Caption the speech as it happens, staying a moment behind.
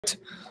All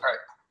right.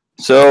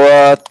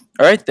 So,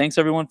 all right. Thanks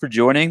everyone for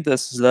joining.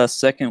 This is the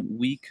second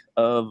week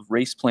of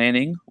race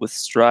planning with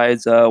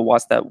Stryd's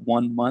Watch That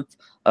 1 month.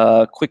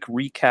 Quick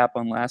recap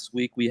on last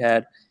week. We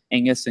had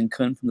Angus and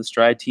Kun from the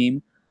Stryd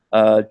team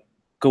go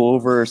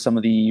over some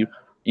of the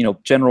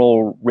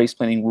general race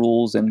planning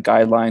rules and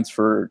guidelines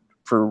for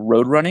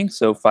road running,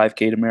 so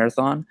 5K to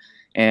marathon.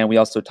 And we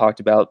also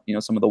talked about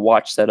some of the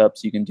watch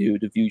setups you can do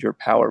to view your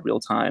power real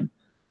time.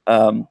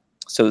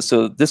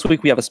 So this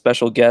week we have a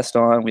special guest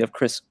on. We have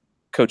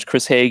Coach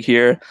Chris Hague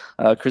here.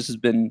 Chris has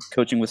been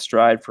coaching with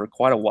Stryd for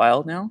quite a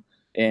while now,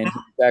 and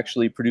he's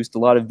actually produced a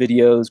lot of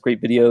videos,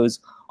 great videos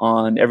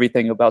on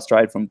everything about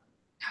Stryd, from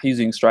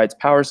using Stryd's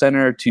Power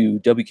Center to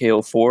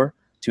WKO4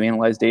 to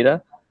analyze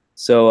data.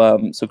 So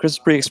Chris is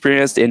pretty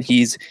experienced, and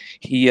he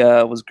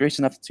was gracious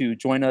enough to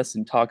join us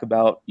and talk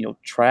about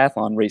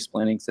triathlon race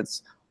planning,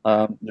 since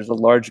there's a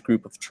large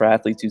group of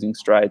triathletes using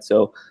Stryd.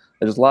 So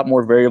there's a lot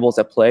more variables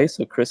at play.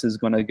 So Chris is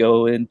going to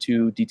go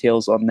into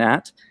details on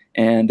that,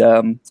 and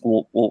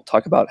we'll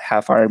talk about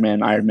half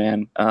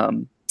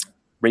Ironman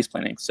race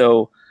planning.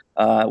 So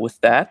with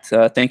that,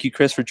 thank you,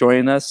 Chris, for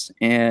joining us,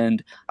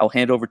 and I'll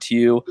hand over to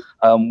you.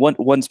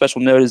 One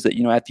special note is that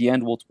at the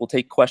end we'll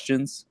take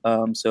questions.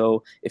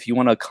 So if you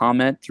want to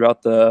comment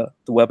throughout the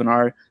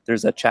webinar,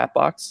 there's a chat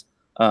box,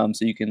 so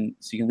you can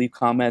leave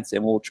comments,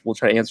 and we'll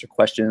try to answer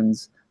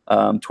questions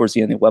towards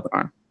the end of the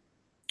webinar.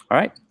 All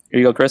right, here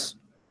you go, Chris.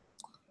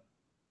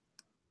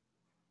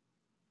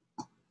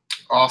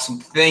 Awesome.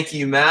 Thank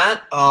you,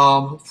 Matt.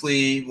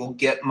 Hopefully we'll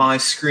get my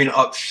screen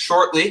up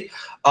shortly,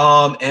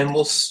 and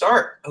we'll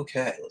start.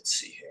 Okay, let's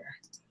see here.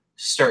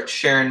 Start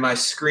sharing my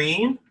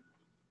screen.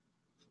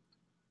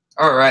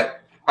 All right.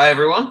 Hi,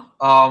 everyone.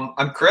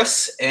 I'm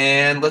Chris,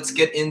 and let's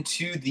get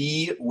into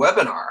the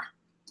webinar.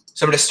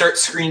 So I'm going to start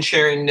screen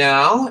sharing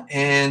now,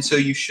 and so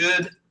you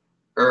should.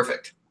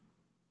 Perfect.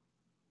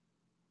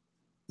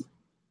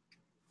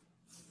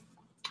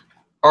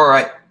 All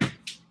right.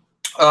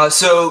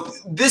 So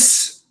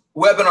this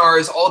webinar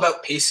is all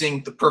about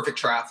pacing the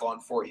perfect triathlon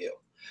for you,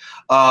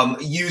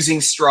 using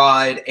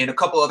Stryd and a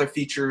couple other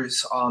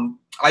features.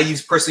 I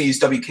personally use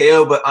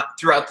WKO, but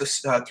throughout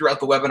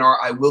the webinar,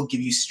 I will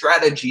give you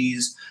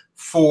strategies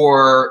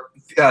for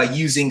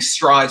using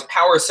Stryd's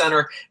Power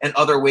Center and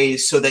other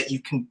ways so that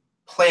you can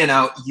plan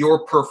out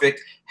your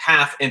perfect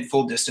half and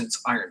full distance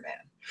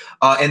Ironman.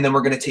 And then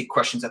we're going to take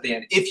questions at the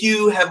end. If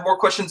you have more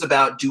questions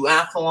about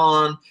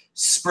duathlon,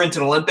 sprint,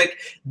 and Olympic,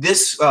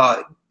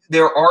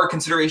 there are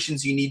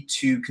considerations you need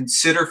to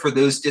consider for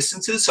those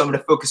distances. So I'm going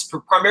to focus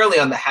primarily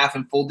on the half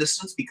and full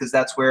distance, because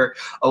that's where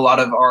a lot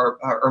of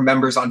our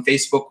members on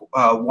Facebook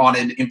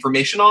wanted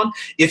information on.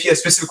 If you have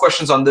specific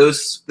questions on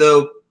those,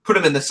 though, put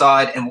them in the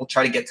side and we'll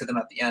try to get to them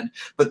at the end.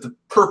 But the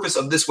purpose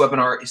of this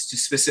webinar is to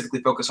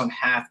specifically focus on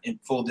half and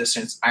full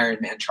distance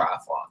Ironman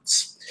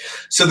triathlons.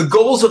 So the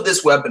goals of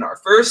this webinar,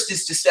 first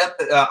is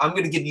I'm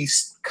going to give you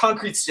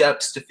concrete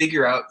steps to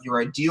figure out your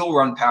ideal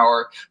run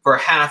power for a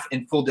half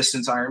and full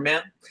distance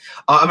Ironman.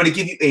 I'm going to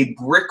give you a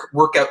brick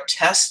workout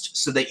test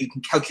so that you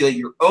can calculate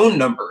your own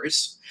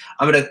numbers.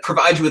 I'm going to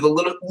provide you with a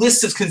little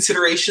list of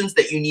considerations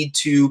that you need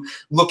to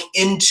look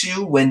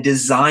into when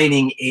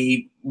designing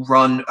a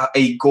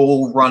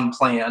goal run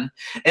plan.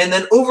 And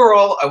then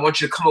overall, I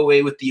want you to come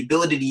away with the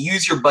ability to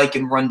use your bike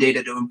and run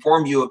data to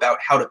inform you about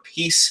how to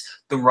pace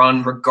the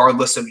run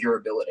regardless of your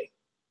ability.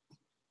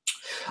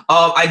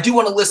 I do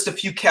want to list a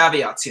few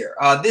caveats here.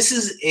 This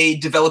is a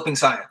developing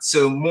science,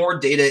 so more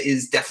data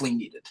is definitely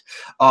needed.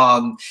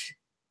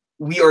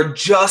 We are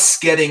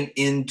just getting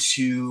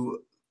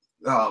into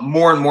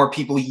more and more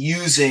people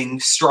using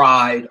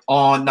Stryd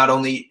on not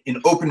only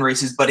in open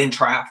races, but in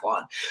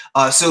triathlon.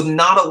 So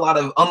not a lot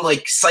of,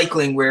 unlike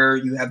cycling where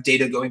you have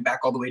data going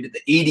back all the way to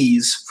the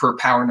 80s for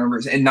power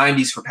numbers and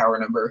 90s for power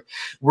number,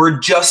 we're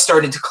just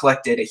starting to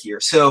collect data here.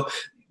 So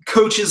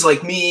coaches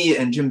like me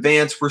and Jim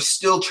Vance, we're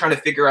still trying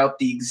to figure out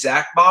the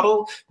exact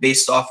model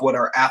based off what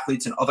our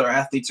athletes and other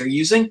athletes are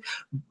using.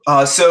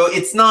 So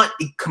it's not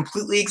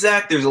completely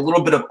exact. There's a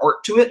little bit of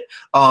art to it,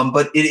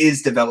 but it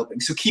is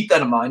developing. So keep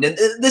that in mind. And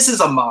this is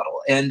a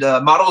model, and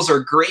models are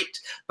great,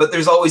 but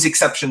there's always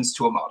exceptions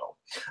to a model.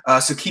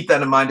 So keep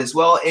that in mind as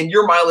well. And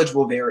your mileage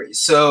will vary.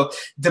 So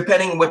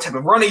depending on what type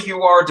of runner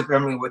you are,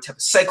 depending on what type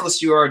of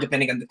cyclist you are,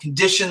 depending on the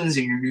conditions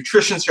and your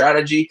nutrition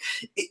strategy,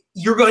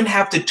 you're going to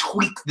have to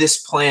tweak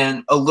this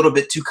plan a little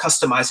bit to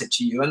customize it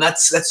to you. And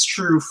that's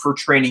true for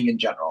training in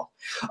general.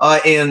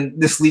 And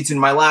this leads into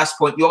my last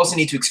point. You also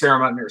need to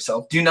experiment on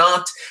yourself. Do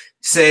not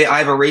say, I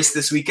have a race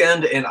this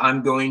weekend and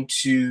I'm going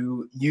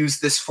to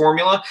use this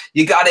formula.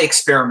 You got to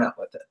experiment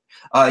with it.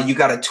 You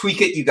got to tweak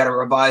it, you got to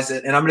revise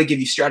it, and I'm going to give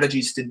you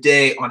strategies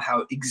today on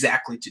how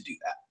exactly to do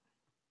that.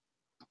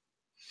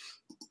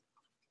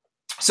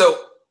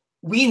 So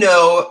we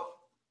know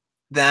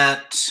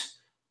that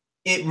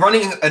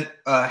running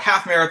a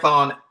half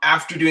marathon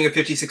after doing a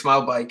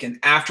 56-mile bike and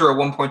after a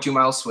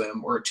 1.2-mile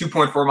swim or a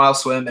 2.4-mile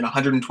swim and a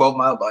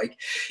 112-mile bike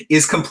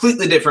is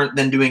completely different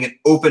than doing an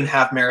open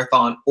half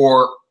marathon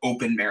or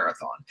open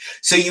marathon.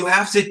 So you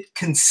have to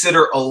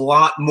consider a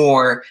lot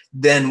more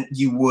than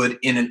you would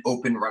in an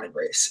open running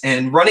race.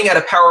 And running at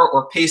a power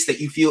or pace that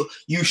you feel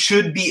you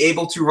should be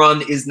able to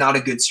run is not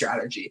a good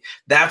strategy.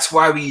 That's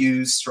why we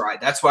use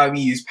Stryd. That's why we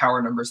use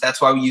power numbers.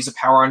 That's why we use a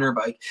power on your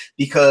bike,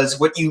 because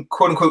what you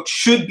quote unquote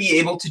should be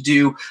able to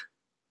do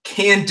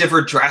can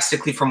differ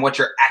drastically from what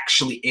you're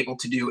actually able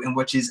to do and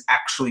which is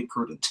actually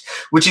prudent,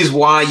 which is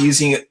why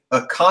using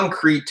a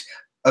concrete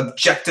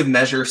objective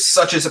measure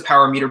such as a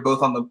power meter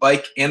both on the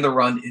bike and the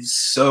run is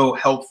so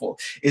helpful,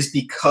 is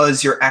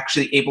because you're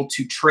actually able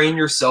to train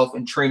yourself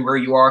and train where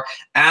you are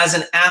as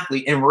an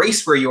athlete and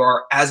race where you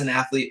are as an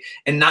athlete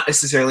and not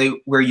necessarily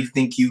where you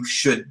think you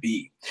should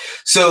be.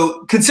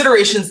 So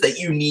considerations that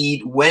you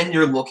need when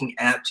you're looking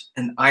at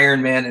an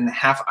Ironman and a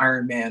half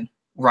Ironman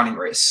running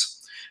race.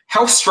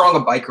 How strong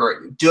a biker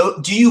are you?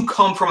 Do you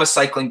come from a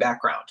cycling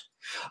background?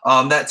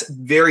 That's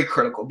very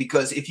critical,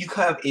 because if you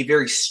have a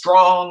very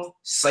strong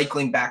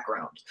cycling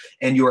background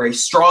and you are a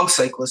strong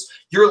cyclist,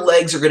 your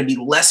legs are going to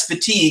be less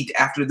fatigued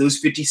after those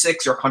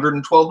 56 or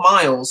 112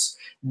 miles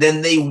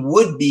than they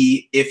would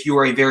be if you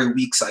are a very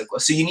weak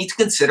cyclist. So you need to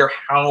consider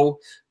how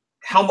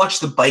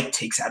much the bike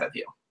takes out of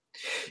you.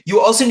 You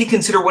also need to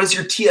consider what is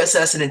your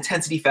TSS and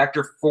intensity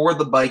factor for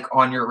the bike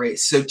on your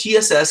race. So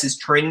TSS is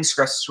training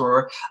stress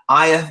score,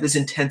 IF is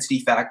intensity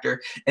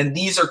factor, and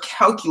these are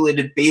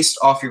calculated based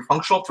off your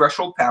functional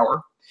threshold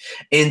power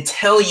and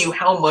tell you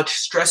how much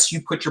stress you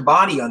put your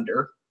body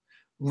under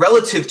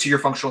relative to your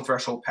functional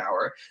threshold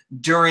power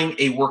during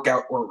a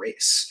workout or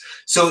race.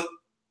 So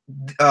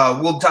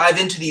we'll dive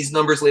into these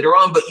numbers later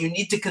on, but you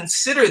need to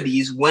consider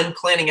these when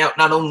planning out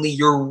not only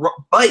your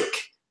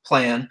bike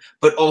plan,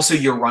 but also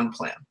your run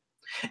plan.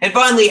 And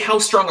finally, how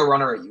strong a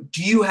runner are you?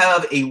 Do you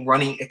have a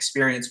running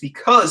experience?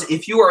 Because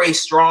if you are a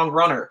strong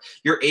runner,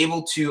 you're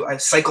able to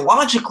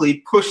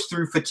psychologically push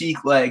through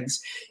fatigued legs,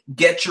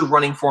 get your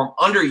running form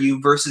under you,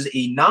 versus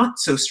a not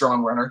so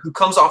strong runner who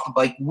comes off the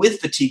bike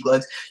with fatigued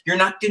legs. You're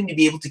not going to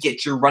be able to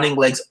get your running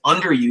legs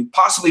under you,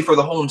 possibly for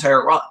the whole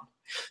entire run.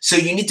 So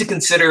you need to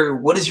consider,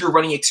 what is your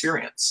running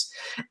experience?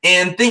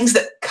 And things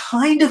that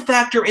kind of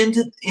factor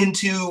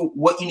into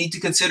what you need to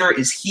consider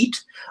is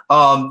heat.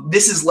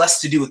 This is less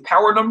to do with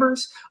power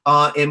numbers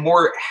and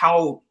more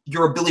how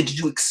your ability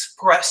to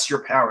express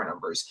your power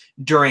numbers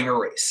during a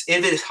race.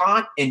 If it is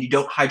hot and you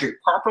don't hydrate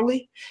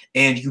properly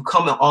and you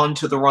come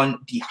onto the run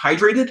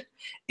dehydrated,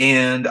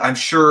 and I'm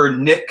sure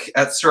Nick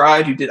at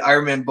Stryd, who did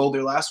Ironman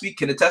Boulder last week,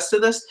 can attest to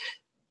this,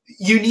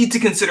 you need to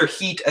consider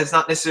heat as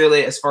not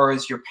necessarily as far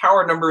as your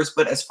power numbers,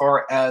 but as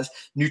far as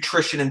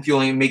nutrition and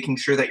fueling, and making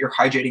sure that you're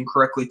hydrating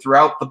correctly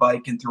throughout the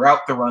bike and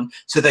throughout the run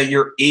so that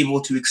you're able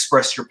to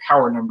express your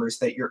power numbers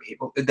that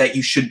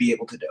you should be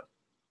able to do.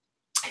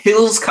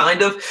 Hills,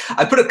 kind of.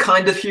 I put a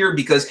kind of here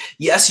because,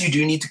 yes, you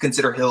do need to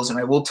consider hills, and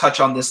I will touch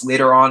on this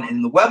later on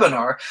in the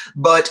webinar,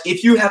 but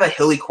if you have a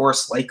hilly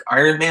course like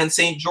Ironman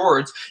St.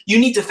 George, you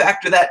need to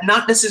factor that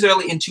not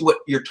necessarily into what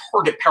your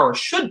target power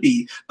should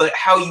be, but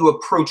how you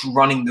approach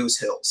running those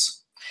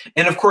hills.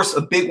 And of course,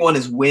 a big one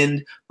is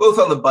wind, both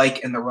on the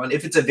bike and the run.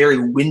 If it's a very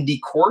windy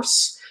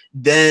course,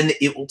 then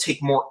it will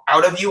take more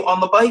out of you on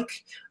the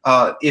bike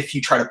if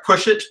you try to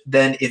push it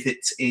than if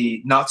it's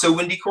a not so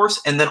windy course.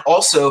 And then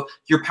also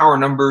your power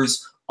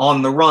numbers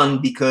on the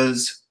run,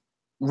 because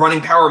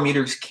running power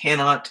meters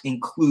cannot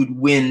include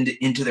wind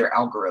into their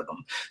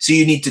algorithm. So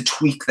you need to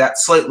tweak that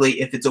slightly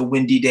if it's a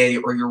windy day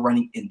or you're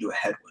running into a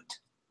headwind.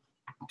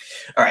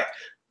 All right.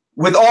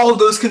 With all of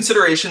those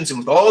considerations and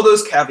with all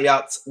those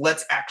caveats,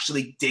 let's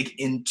actually dig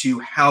into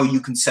how you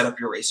can set up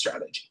your race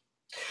strategy.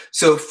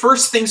 So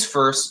first things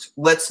first,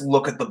 let's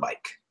look at the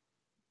bike.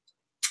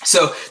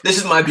 So this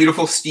is my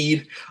beautiful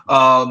Stryd.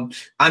 I'm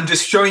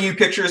just showing you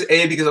pictures,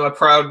 because I'm a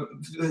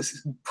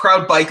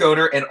proud bike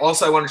owner, and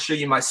also I want to show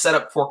you my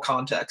setup for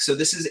context. So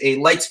this is a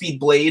Lightspeed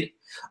blade,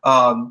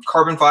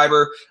 carbon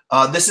fiber.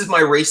 This is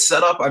my race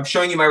setup. I'm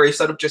showing you my race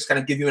setup just kind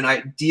of give you an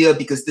idea,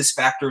 because this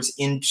factors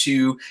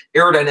into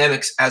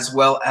aerodynamics as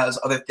well as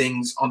other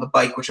things on the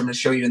bike, which I'm going to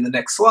show you in the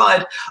next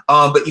slide.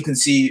 But you can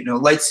see,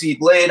 Lightspeed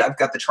blade. I've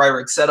got the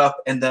tri-rig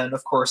setup, and then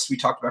of course we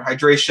talked about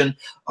hydration,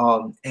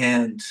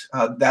 and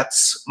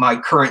that's my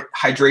current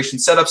hydration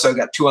setup. So I've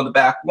got 2 on the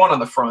back, 1 on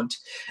the front,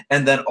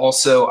 and then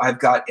also I've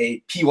got a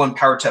P1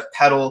 PowerTech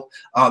pedal,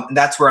 and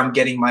that's where I'm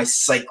getting my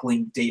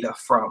cycling data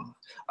from.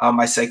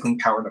 My cycling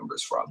power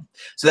numbers from.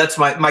 So that's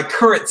my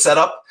current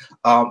setup.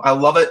 I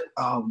love it,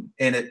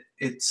 and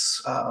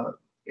it's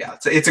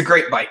a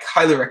great bike.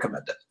 Highly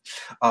recommend it.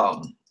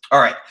 All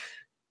right.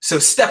 So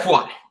step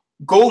 1,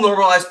 goal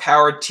normalized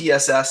power,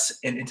 TSS,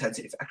 and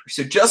intensity factor.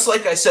 So just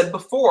like I said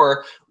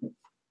before,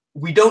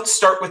 we don't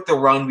start with the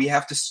run. We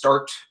have to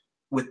start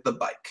with the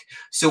bike.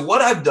 So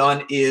what I've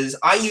done is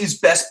I use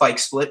Best Bike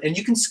Split, and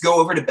you can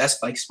go over to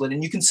Best Bike Split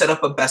and you can set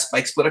up a Best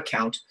Bike Split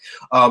account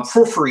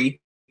for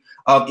free.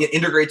 It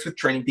integrates with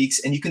Training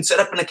Peaks, and you can set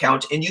up an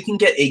account and you can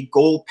get a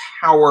goal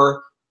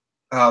power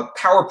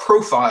power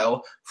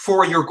profile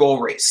for your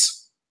goal race.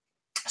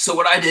 So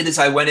what I did is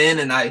I went in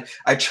and I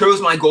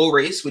chose my goal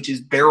race, which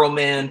is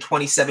Barrelman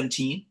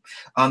 2017.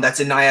 That's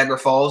in Niagara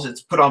Falls.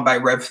 It's put on by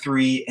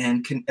Rev3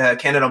 and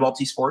Canada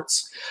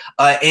Multisports.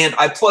 And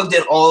I plugged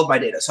in all of my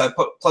data. So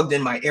I plugged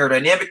in my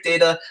aerodynamic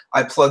data,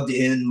 I plugged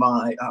in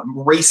my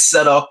race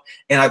setup,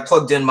 and I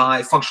plugged in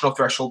my functional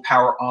threshold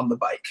power on the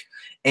bike.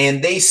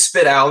 And they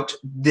spit out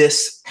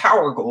this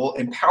power goal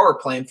and power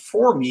plan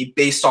for me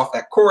based off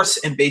that course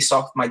and based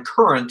off my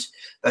current,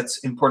 that's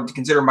important to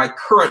consider, my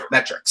current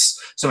metrics.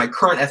 So my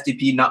current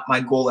FTP, not my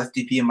goal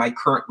FTP, and my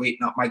current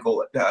weight, not my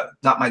goal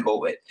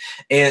weight.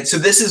 And so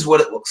this is what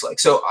it looks like.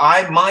 So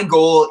my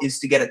goal is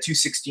to get a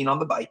 216 on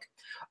the bike.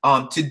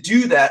 To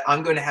do that,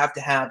 I'm going to have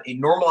a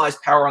normalized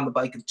power on the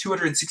bike of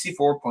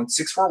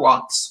 264.64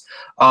 watts.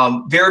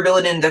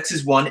 Variability index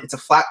is 1. It's a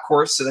flat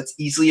course, so that's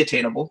easily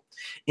attainable.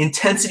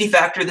 Intensity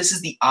factor, this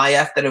is the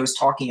IF that I was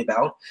talking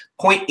about,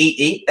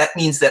 0.88. That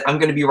means that I'm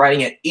going to be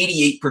riding at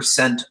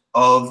 88%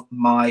 of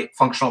my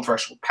functional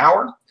threshold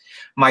power.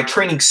 My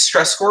training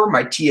stress score,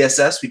 my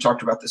TSS, we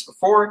talked about this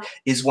before,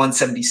 is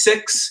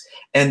 176.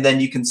 And then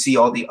you can see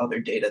all the other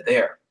data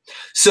there.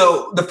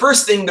 So the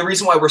first thing, the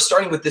reason why we're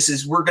starting with this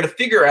is we're going to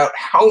figure out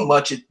how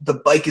much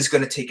the bike is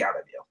going to take out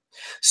of you.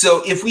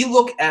 So if we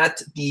look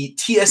at the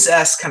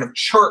TSS kind of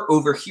chart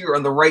over here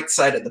on the right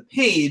side of the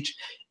page,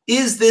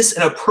 is this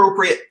an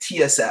appropriate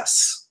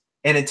TSS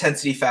and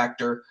intensity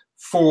factor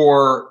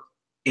for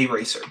a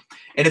racer?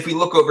 And if we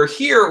look over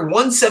here,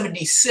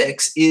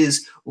 176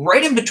 is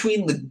right in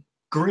between the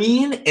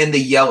green and the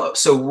yellow.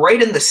 So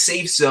right in the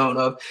safe zone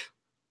of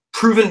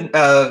proven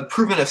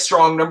a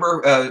strong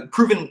number,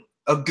 proven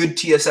a good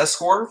TSS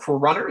score for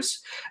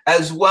runners,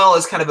 as well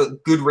as kind of a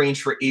good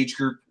range for age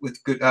group with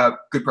good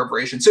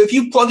preparation. So if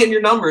you plug in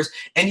your numbers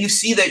and you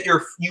see that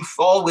you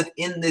fall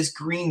within this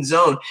green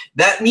zone,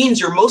 that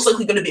means you're most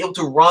likely going to be able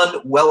to run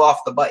well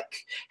off the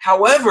bike.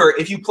 However,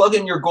 if you plug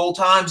in your goal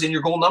times and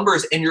your goal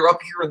numbers and you're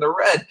up here in the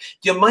red,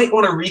 you might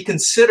want to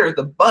reconsider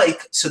the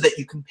bike so that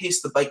you can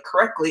pace the bike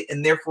correctly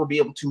and therefore be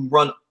able to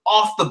run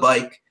off the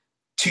bike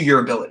to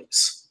your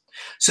abilities.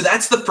 So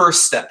that's the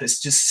first step, is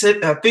to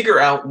figure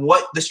out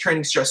what this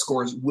training stress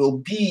scores will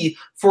be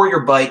for your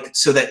bike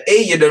so that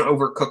A, you don't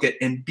overcook it,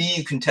 and B,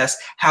 you can test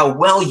how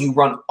well you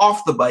run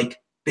off the bike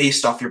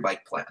based off your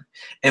bike plan.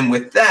 And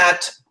with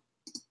that,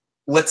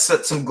 let's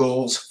set some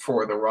goals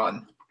for the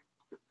run.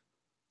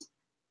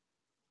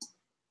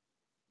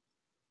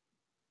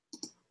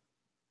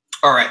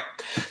 All right,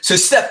 so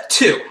step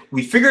 2,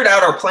 we figured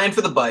out our plan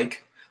for the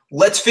bike.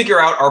 Let's figure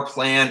out our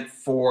plan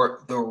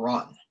for the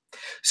run.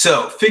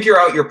 So figure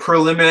out your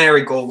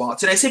preliminary goal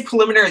watts. And I say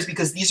preliminaries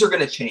because these are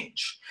going to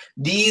change.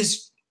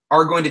 These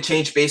are going to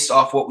change based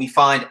off what we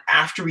find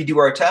after we do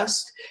our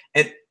test.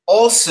 And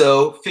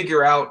also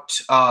figure out,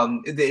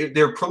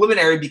 they're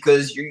preliminary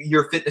because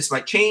your fitness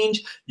might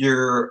change,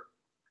 your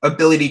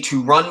ability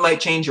to run might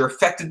change, your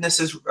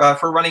effectiveness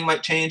for running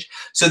might change.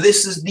 So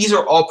these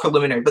are all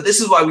preliminary, but this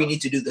is why we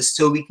need to do this,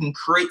 so we can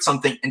create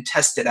something and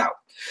test it out.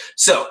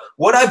 So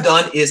what I've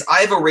done is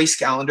I have a race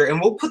calendar,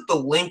 and we'll put the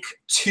link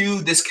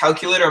to this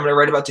calculator I'm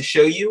about to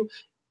show you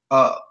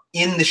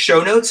in the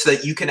show notes so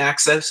that you can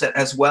access it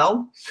as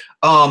well.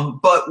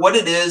 But what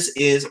it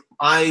is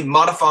I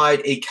modified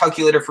a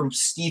calculator from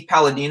Steve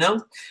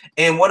Palladino,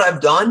 and what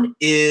I've done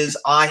is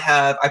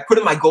I put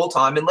in my goal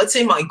time, and let's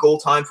say my goal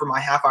time for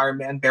my half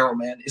Ironman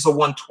Barrelman is a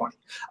 120.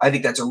 I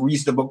think that's a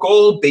reasonable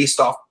goal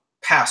based off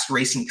past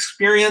racing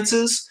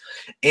experiences,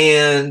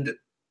 and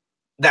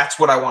that's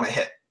what I want to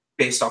hit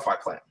based off my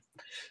plan.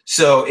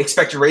 So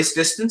expected race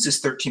distance is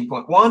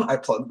 13.1. I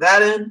plug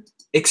that in.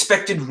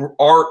 Expected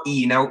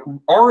RE. Now,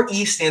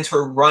 RE stands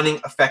for running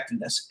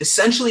effectiveness.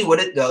 Essentially what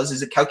it does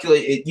is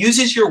it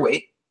uses your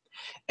weight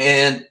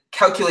and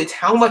calculates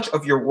how much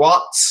of your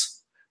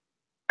watts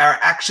are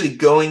actually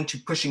going to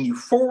pushing you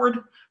forward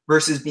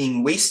versus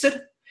being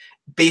wasted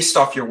based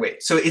off your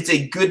weight. So it's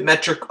a good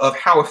metric of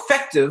how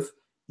effective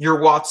your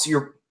watts,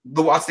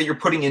 the watts that you're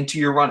putting into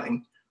your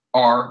running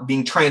are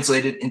being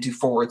translated into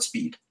forward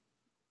speed.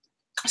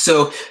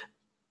 So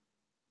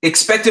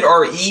expected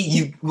RE,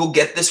 you will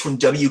get this from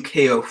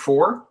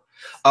WKO4.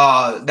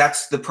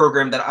 That's the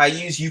program that I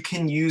use. You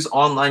can use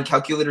online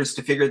calculators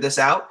to figure this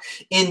out.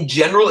 In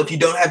general, if you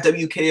don't have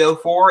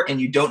WKO4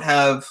 and you don't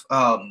have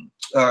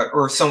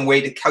or some way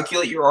to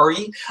calculate your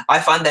RE, I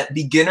find that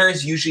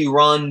beginners usually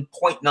run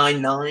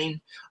 0.99.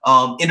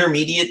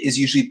 Intermediate is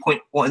usually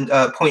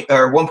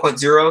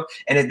 1.0,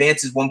 and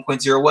advanced is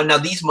 1.01. Now,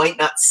 these might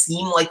not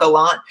seem like a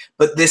lot,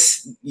 but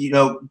this,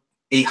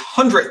 a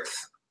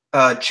hundredth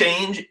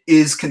change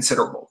is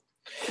considerable.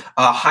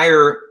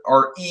 Higher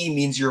RE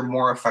means you're a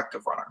more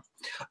effective runner.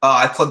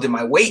 I plugged in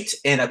my weight,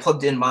 and I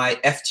plugged in my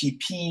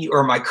FTP,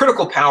 or my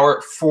critical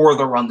power for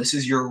the run. This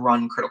is your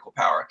run critical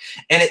power,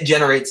 and it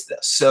generates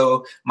this.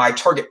 So my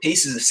target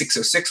pace is a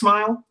 606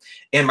 mile,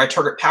 and my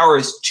target power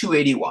is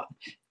 281.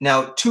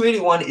 Now,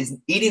 281 is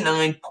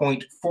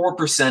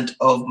 89.4%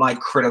 of my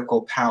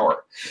critical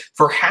power.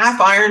 For half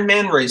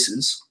Ironman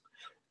races,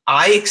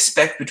 I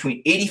expect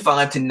between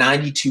 85 to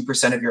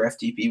 92% of your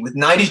FTP, with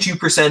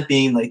 92%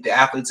 being like the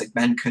athletes like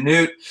Ben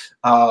Canute,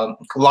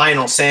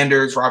 Lionel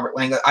Sanders, Robert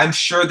Lang. I'm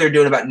sure they're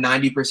doing about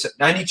 90%,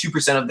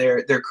 92% of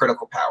their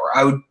critical power.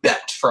 I would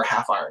bet for a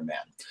half Ironman.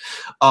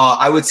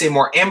 I would say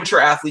more amateur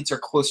athletes are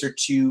closer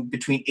to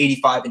between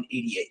 85 and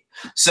 88.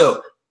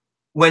 So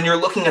when you're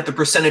looking at the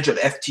percentage of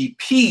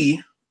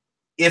FTP,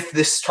 if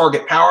this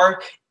target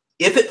power,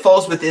 if it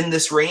falls within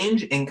this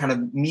range and kind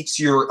of meets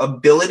your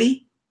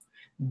ability,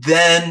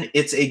 then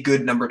it's a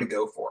good number to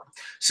go for.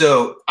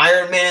 So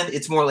Ironman,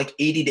 it's more like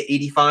 80 to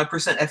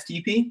 85%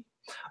 FTP,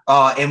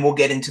 and we'll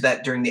get into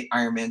that during the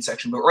Ironman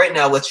section. But right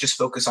now, let's just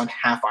focus on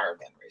half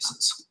Ironman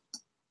races.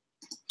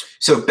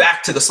 So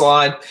back to the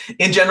slide.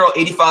 In general,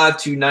 85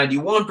 to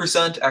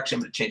 91%. Actually,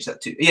 I'm going to change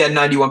that too. Yeah,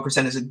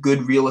 91% is a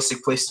good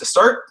realistic place to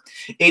start.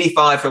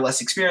 85 for less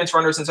experienced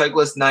runners and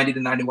cyclists. 90 to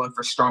 91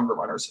 for stronger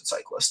runners and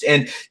cyclists.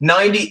 And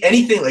 90,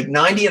 anything like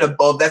 90 and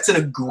above, that's an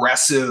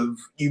aggressive,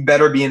 you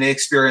better be an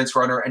experienced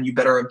runner and you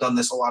better have done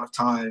this a lot of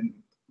time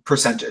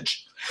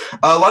percentage.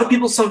 A lot of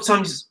people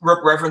sometimes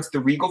reference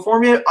the Regal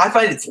formula. I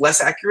find it's less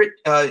accurate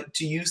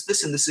to use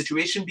this in this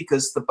situation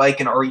because the bike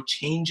and RE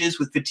changes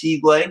with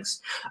fatigue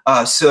legs.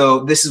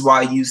 So this is why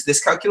I use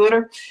this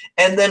calculator.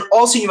 And then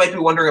also you might be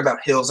wondering about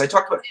hills. I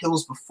talked about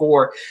hills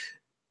before.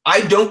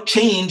 I don't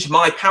change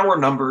my power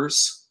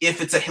numbers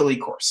if it's a hilly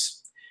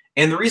course.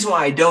 And the reason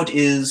why I don't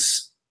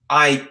is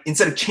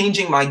instead of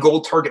changing my goal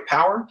target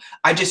power,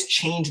 I just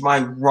change my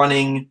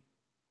running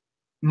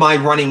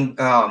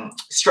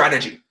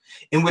strategy.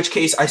 In which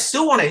case, I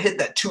still want to hit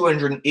that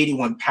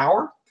 281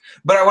 power,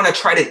 but I want to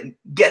try to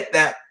get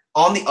that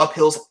on the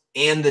uphills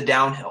and the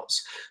downhills.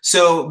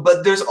 So,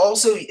 but there's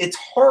also, it's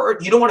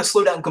hard. You don't want to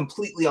slow down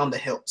completely on the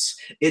hills.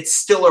 It's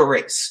still a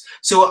race.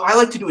 So I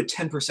like to do a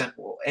 10%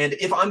 rule. And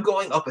if I'm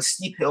going up a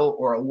steep hill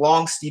or a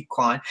long, steep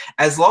climb,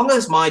 as long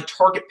as my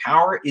target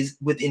power is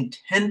within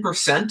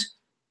 10%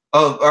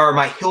 or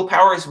my hill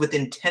power is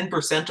within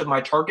 10% of my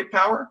target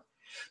power.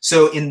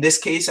 So in this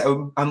case,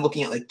 I'm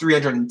looking at like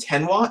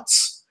 310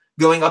 watts.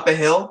 Going up a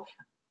hill,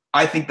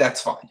 I think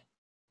that's fine.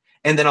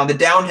 And then on the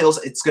downhills,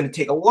 it's going to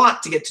take a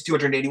lot to get to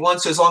 281.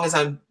 So as long as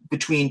I'm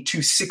between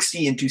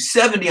 260 and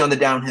 270 on the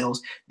downhills,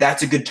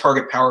 that's a good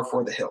target power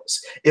for the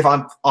hills. If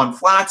I'm on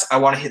flats, I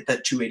want to hit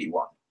that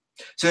 281.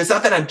 So it's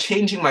not that I'm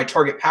changing my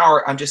target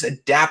power. I'm just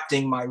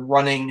adapting my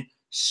running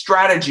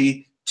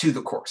strategy to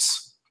the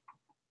course.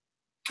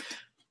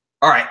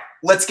 All right,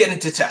 let's get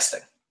into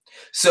testing.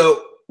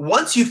 So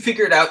once you've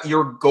figured out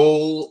your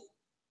goal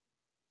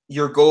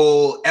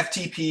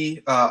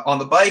FTP on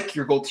the bike,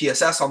 your goal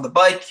TSS on the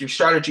bike, your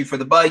strategy for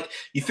the bike,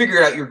 you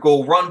figured out your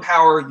goal run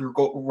power, your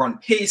goal run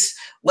pace.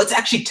 Let's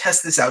actually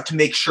test this out to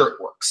make sure it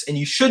works. And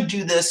you should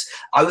do this,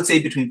 I would say,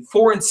 between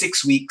 4 and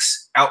 6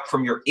 weeks out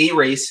from your A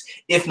race,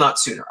 if not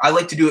sooner. I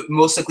like to do it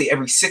most likely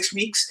every 6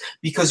 weeks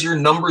because your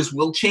numbers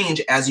will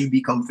change as you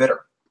become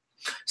fitter.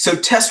 So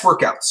test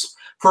workouts.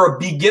 For a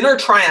beginner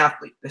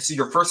triathlete, this is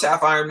your first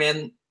half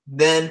Ironman,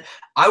 then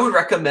I would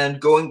recommend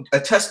going a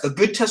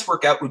good test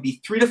workout would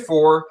be 3 to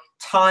 4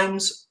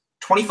 times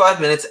 25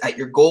 minutes at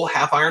your goal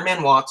half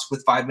Ironman watts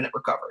with 5-minute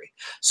recovery.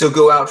 So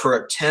go out for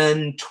a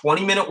 10,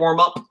 20-minute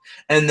warm-up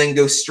and then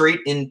go straight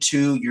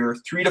into your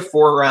 3 to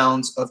 4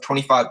 rounds of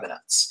 25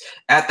 minutes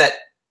at that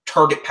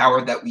target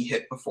power that we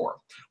hit before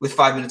with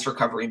 5 minutes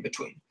recovery in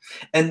between.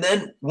 And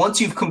then once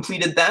you've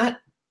completed that,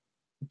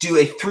 do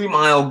a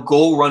 3-mile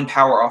goal run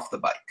power off the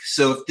bike.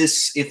 So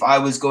if I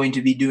was going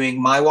to be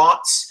doing my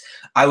watts,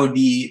 I would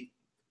be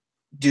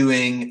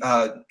doing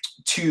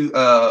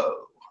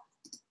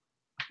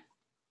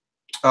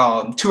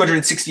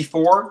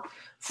 264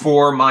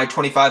 for my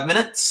 25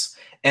 minutes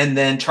and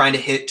then trying to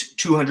hit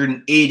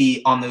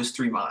 280 on those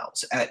 3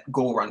 miles at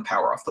goal run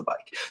power off the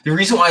bike. The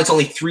reason why it's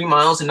only 3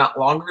 miles and not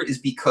longer is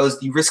because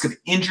the risk of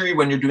injury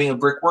when you're doing a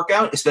brick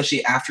workout,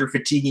 especially after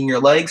fatiguing your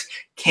legs,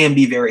 can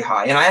be very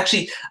high. And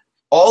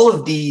all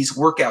of these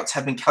workouts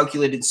have been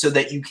calculated so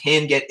that you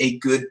can get a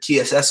good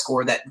TSS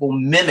score that will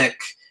mimic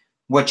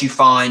what you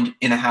find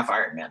in a half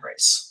Ironman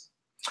race.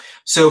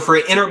 So for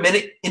an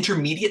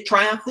intermediate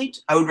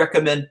triathlete, I would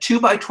recommend 2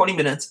 by 20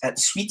 minutes at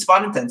sweet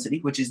spot intensity,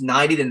 which is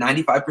 90 to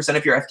 95%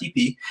 of your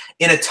FTP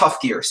in a tough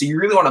gear. So you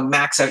really want to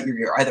max out your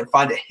gear. Either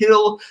find a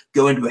hill,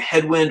 go into a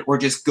headwind, or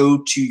just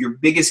go to your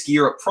biggest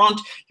gear up front,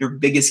 your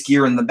biggest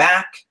gear in the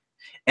back,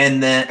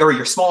 or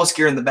your smallest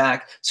gear in the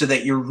back, so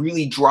that you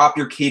really drop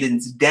your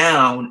cadence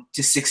down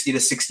to 60 to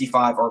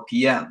 65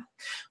 RPM.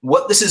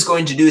 What this is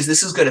going to do is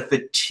this is going to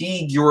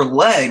fatigue your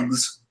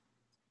legs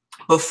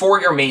before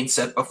your main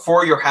set,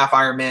 before your half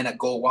Ironman at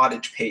goal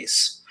wattage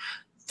pace.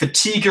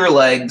 Fatigue your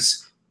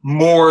legs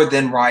more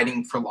than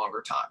riding for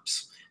longer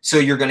times. So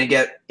you're going to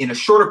get, in a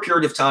shorter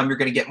period of time, you're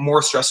going to get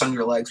more stress on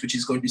your legs, which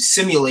is going to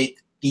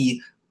simulate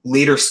the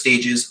later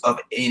stages of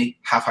a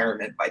half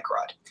Ironman bike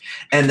ride.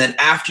 And then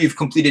after you've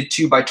completed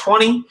 2 by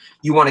 20,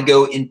 you want to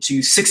go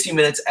into 60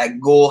 minutes at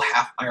goal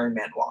half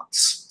Ironman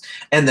watts.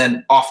 And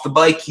then off the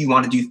bike, you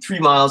want to do 3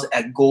 miles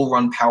at goal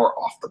run power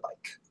off the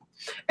bike.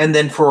 And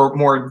then for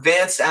more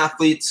advanced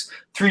athletes,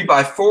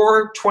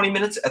 3x4, 20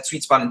 minutes at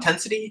sweet spot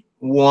intensity,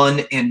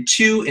 1 and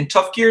 2 in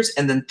tough gears,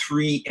 and then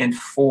 3 and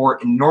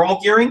 4 in normal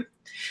gearing.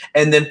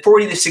 And then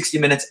 40 to 60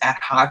 minutes at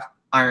half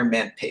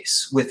Ironman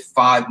pace with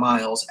 5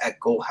 miles at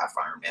goal half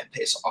Ironman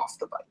pace off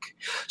the bike.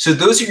 So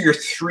those are your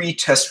 3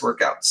 test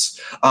workouts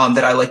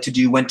that I like to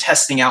do when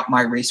testing out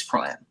my race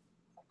plan.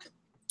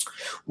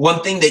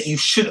 One thing that you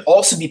should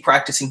also be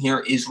practicing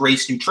here is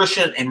race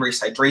nutrition and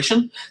race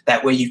hydration.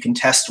 That way you can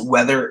test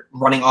whether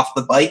running off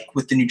the bike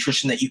with the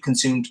nutrition that you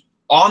consumed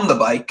on the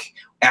bike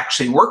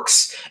actually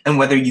works, and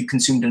whether you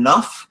consumed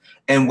enough,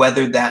 and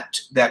whether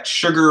that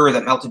sugar or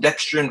that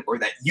maltodextrin or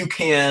that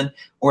UCAN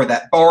or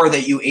that bar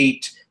that you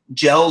ate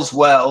gels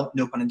well,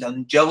 no pun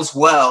intended, gels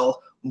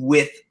well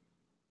with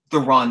the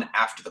run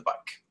after the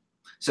bike.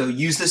 So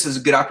use this as a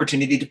good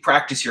opportunity to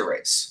practice your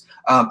race.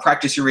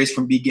 Practice your race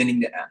from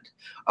beginning to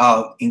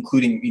end,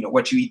 including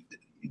what you eat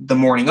the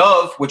morning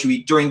of, what you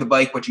eat during the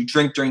bike, what you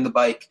drink during the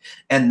bike,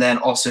 and then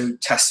also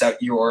test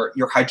out your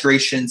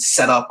hydration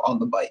setup on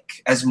the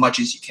bike as much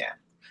as you can.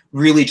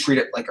 Really treat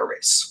it like a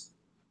race.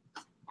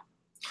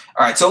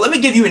 All right, so let me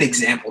give you an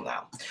example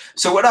now.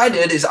 So what I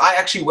did is I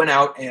actually went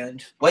out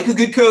and, like a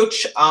good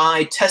coach,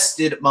 I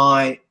tested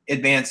my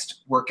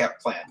advanced workout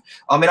plan.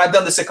 And I've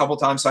done this a couple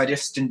times, so I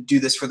just didn't do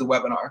this for the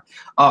webinar.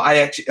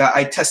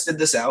 I tested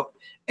this out,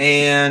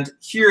 and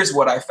here's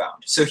what I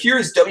found. So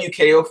here's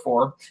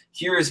WKO4.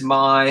 Here is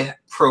my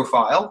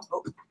profile.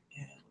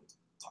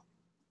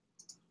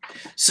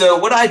 So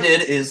what I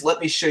did is, let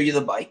me show you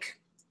the bike.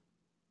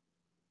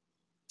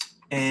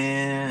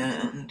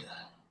 And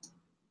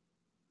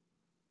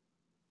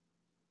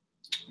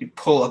you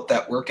pull up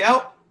that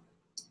workout.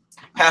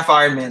 Half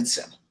Ironman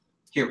sim.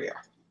 Here we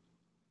are.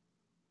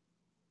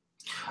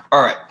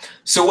 All right.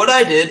 So what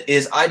I did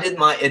is I did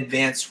my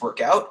advanced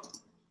workout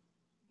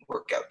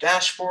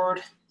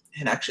dashboard.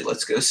 And actually,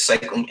 let's go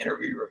cycling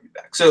interview review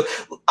back. So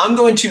I'm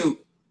going to,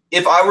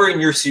 if I were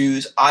in your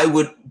shoes, I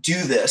would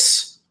do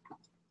this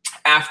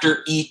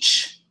after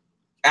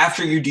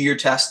you do your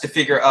test to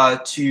figure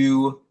out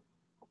hold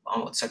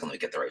on 1 second, let me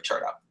get the right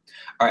chart out.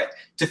 All right,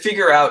 to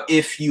figure out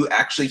if you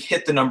actually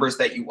hit the numbers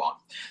that you want.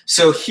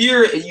 So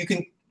here you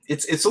can,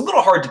 it's a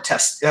little hard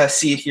to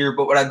see it here,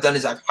 but what I've done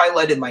is I've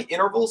highlighted my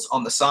intervals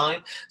on the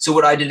side. So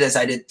what I did is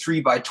I did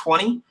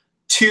 3x20,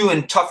 2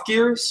 in tough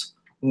gears,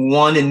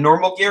 1 in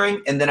normal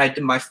gearing, and then I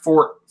did my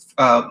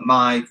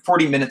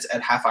 40 minutes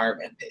at half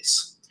Ironman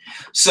pace.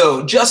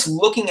 So just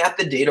looking at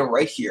the data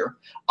right here,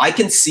 I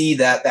can see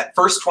that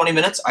first 20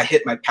 minutes I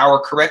hit my power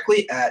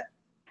correctly at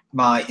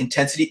my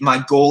intensity,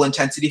 my goal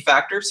intensity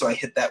factor. So I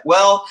hit that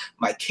well.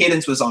 My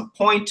cadence was on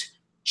point.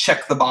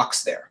 Check the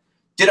box there.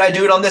 Did I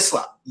do it on this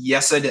lap?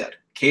 Yes, I did.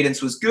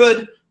 Cadence was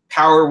good.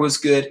 Power was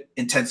good.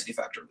 Intensity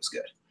factor was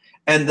good.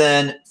 And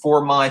then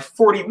for my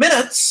 40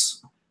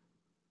 minutes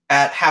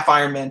at half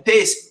Ironman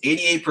pace,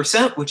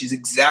 88%, which is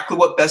exactly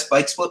what Best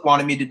Bike Split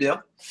wanted me to do.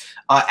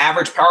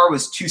 Average power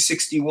was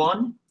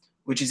 261,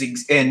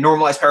 and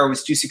normalized power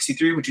was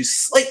 263, which is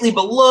slightly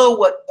below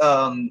what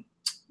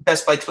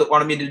Best Bike Split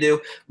wanted me to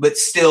do, but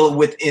still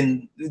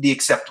within the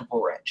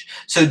acceptable range.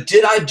 So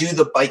did I do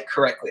the bike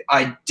correctly?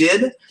 I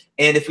did.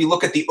 And if we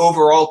look at the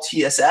overall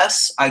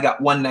TSS, I got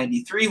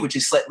 193, which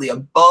is slightly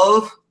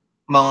above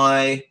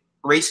my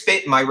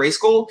race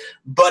goal,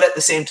 but at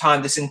the same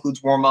time, this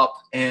includes warm up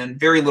and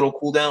very little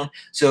cool down.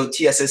 So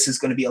TSS is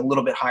going to be a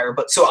little bit higher,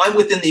 but so I'm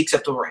within the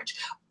acceptable range.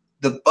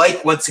 The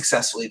bike went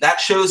successfully. That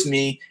shows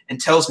me and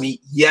tells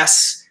me,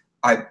 yes,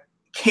 I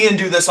can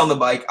do this on the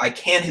bike. I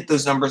can hit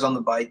those numbers on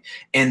the bike,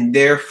 and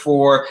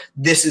therefore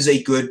this is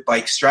a good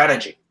bike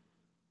strategy,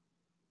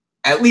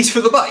 at least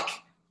for the bike.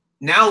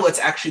 Now let's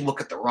actually look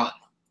at the run.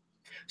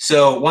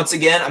 So once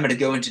again, I'm going to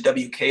go into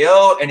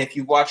WKO, and if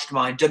you watched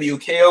my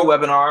WKO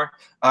webinar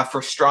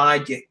for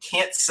Stryd, you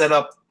can't set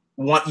up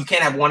one. You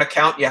can't have one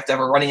account. You have to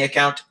have a running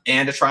account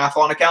and a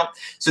triathlon account.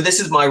 So this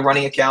is my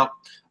running account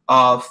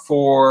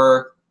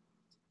for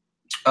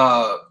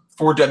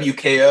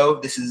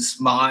WKO. This is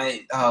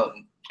my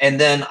and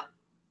then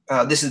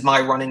this is my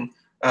running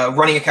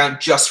account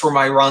just for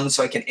my runs,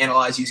 so I can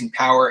analyze using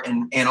power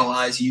and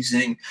analyze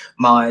using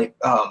my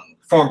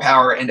form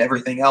power and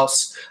everything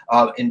else,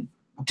 and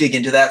dig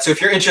into that. So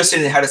if you're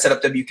interested in how to set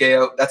up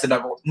WKO, that's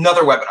another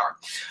webinar.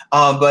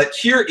 But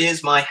here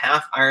is my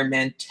half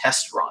Ironman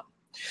test run.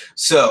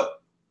 So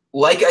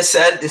like I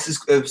said,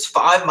 it was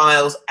 5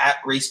 miles at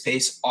race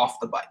pace off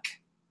the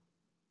bike.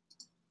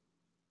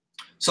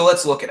 So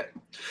let's look at it.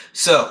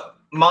 So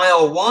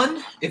mile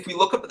 1, if we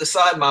look up at the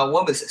side, mile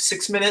 1 was a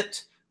 6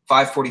 minute,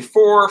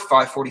 5:44,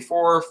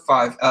 5:44,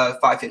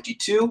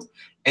 5:52.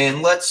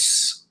 And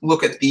let's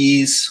look at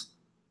these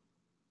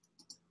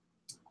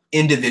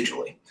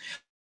individually.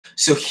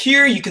 So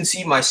here you can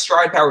see my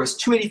Stryd power is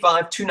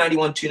 285,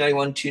 291,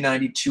 291,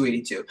 290,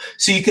 282.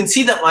 So you can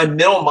see that my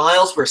middle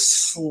miles were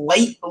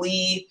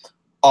slightly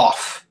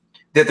off,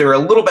 that they're a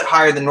little bit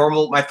higher than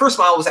normal. My first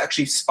mile was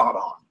actually spot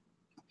on,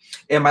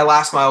 and my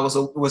last mile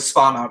was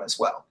spot on as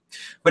well.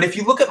 But if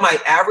you look at my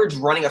average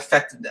running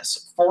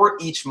effectiveness for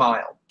each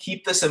mile,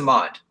 keep this in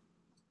mind.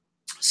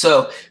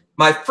 So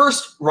my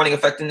first running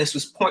effectiveness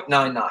was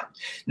 0.99.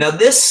 Now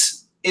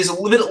this is a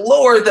little bit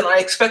lower than I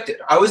expected.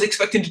 I was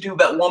expecting to do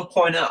about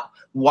 1.0.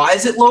 Why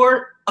is it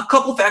lower? A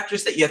couple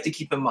factors that you have to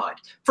keep in mind.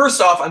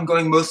 First off, I'm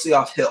going mostly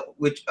uphill,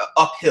 which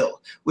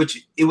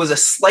it was a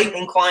slight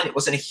incline. It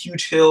wasn't a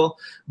huge hill,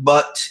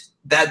 but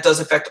that does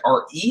affect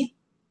RE.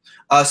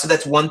 So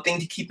that's one thing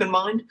to keep in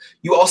mind.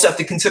 You also have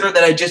to consider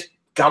that I just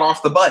got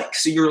off the bike,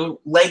 so your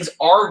legs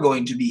are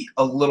going to be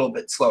a little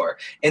bit slower.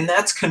 And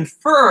that's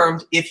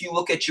confirmed if you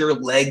look at your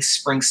leg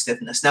spring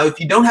stiffness. Now, if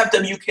you don't have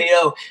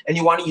WKO and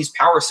you want to use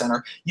Power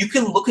Center, you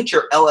can look at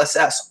your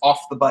LSS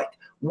off the bike.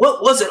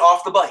 What was it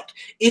off the bike?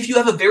 If you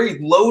have a very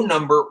low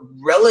number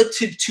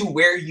relative to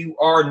where you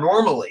are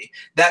normally,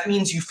 that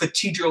means you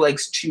fatigue your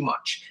legs too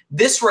much.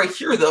 This right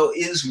here, though,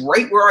 is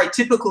right where I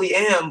typically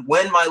am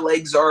when my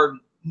legs are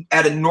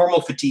at a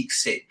normal fatigue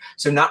state.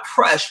 So not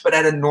fresh, but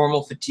at a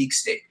normal fatigue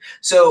state.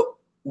 So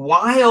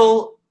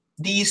while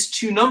these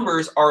two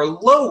numbers are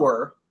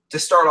lower to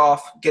start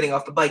off getting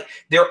off the bike,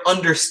 they're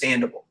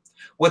understandable.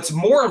 What's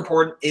more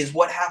important is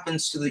what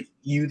happens to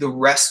the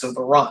rest of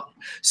the run.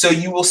 So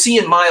you will see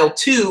in mile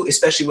 2,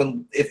 especially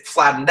when it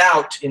flattened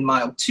out in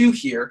mile 2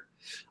 here,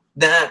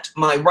 that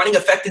my running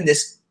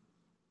effectiveness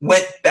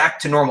went back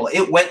to normal.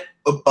 It went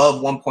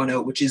above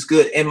 1.0, which is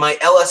good. And my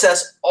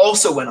LSS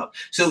also went up.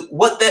 So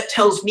what that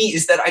tells me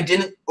is that I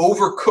didn't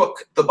overcook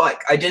the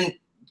bike. I didn't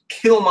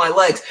kill my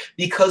legs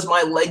because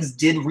my legs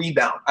did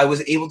rebound. I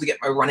was able to get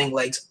my running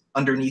legs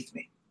underneath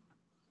me.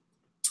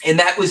 And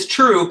that was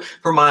true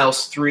for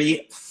miles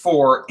 3,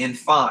 4, and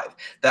 5,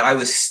 that I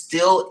was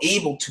still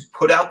able to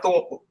put out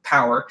the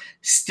power,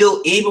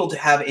 still able to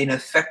have an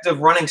effective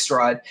running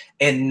stride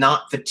and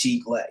not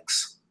fatigue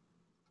legs.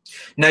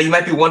 Now, you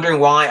might be wondering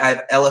why I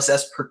have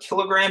LSS per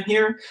kilogram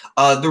here.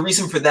 The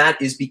reason for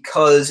that is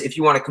because if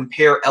you want to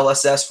compare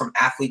LSS from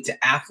athlete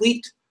to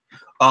athlete,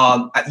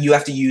 you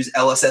have to use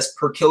LSS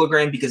per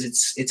kilogram because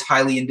it's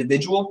highly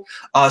individual.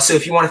 So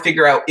if you want to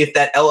figure out if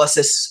that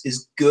LSS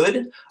is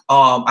good,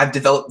 I've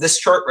developed this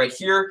chart right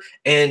here,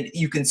 and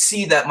you can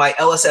see that my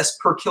LSS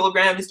per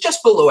kilogram is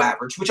just below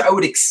average, which I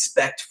would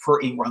expect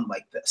for a run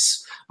like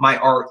this. My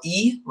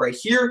RE right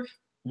here,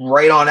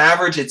 right on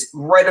average, it's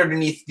right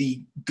underneath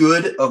the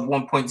good of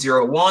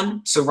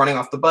 1.01. So running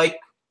off the bike,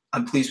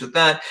 I'm pleased with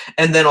that.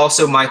 And then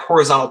also my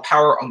horizontal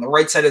power on the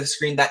right side of the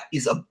screen, that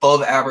is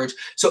above average.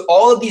 So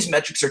all of these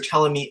metrics are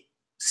telling me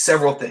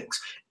several things.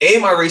 A,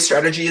 my race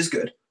strategy is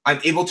good. I'm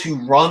able to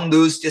run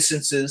those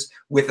distances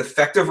with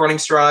effective running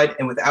stride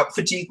and without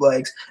fatigue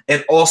legs.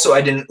 And also I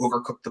didn't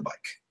overcook the bike.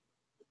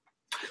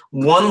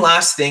 One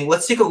last thing,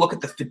 let's take a look at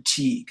the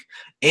fatigue.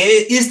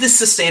 Is this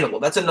sustainable?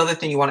 That's another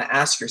thing you want to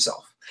ask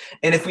yourself.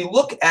 And if we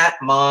look at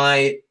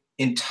my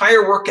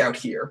entire workout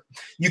here,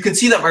 you can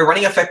see that my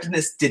running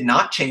effectiveness did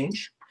not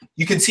change.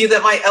 You can see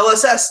that my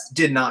LSS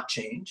did not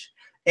change.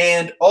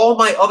 And all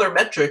my other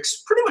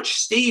metrics pretty much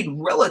stayed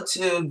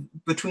relative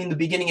between the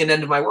beginning and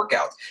end of my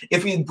workout.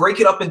 If we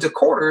break it up into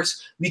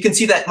quarters, we can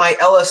see that my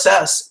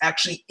LSS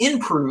actually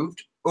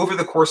improved over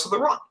the course of the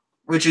run,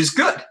 which is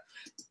good.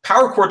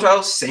 Power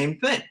quartiles, same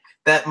thing,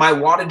 that my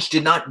wattage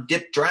did not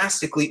dip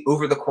drastically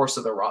over the course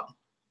of the run.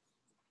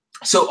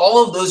 So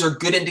all of those are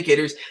good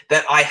indicators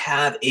that I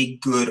have a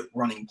good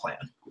running plan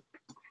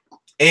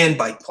and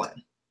bike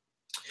plan.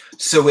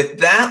 So with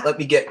that, let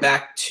me get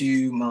back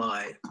to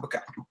my, okay.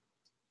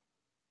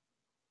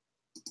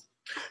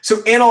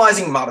 So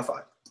analyzing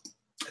modified,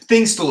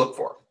 things to look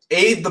for.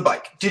 A, the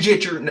bike. Did you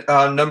get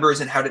your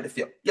numbers and how did it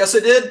feel? Yes,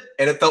 I did,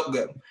 and it felt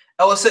good.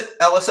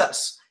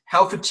 LSS,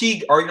 how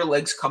fatigued are your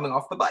legs coming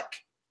off the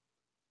bike?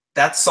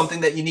 That's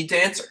something that you need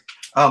to answer,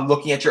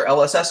 looking at your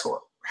LSS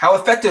score. How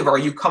effective are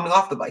you coming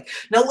off the bike?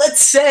 Now,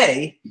 let's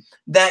say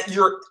that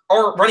your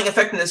running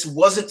effectiveness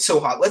wasn't so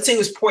hot. Let's say it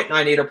was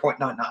 0.98 or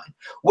 0.99.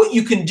 What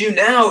you can do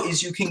now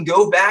is you can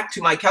go back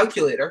to my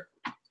calculator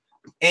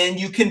and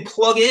you can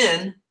plug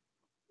in,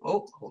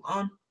 oh, hold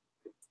on.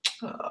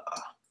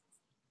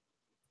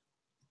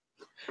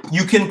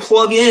 You can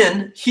plug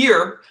in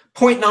here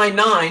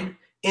 0.99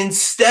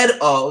 instead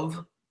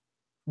of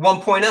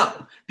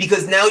 1.0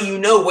 because now you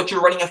know what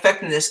your running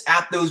effectiveness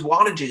at those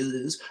wattages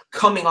is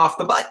coming off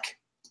the bike.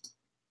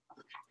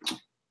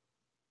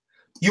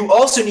 You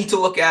also need to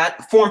look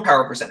at form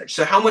power percentage.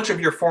 So how much of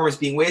your form is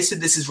being wasted?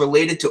 This is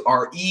related to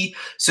RE.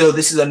 So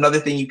this is another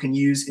thing you can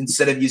use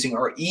instead of using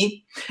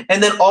RE.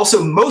 And then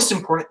also, most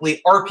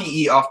importantly,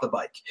 RPE off the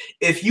bike.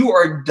 If you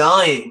are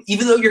dying,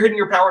 even though you're hitting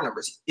your power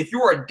numbers, if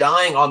you are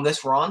dying on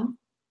this run,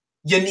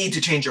 you need to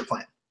change your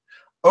plan.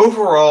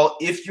 Overall,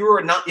 if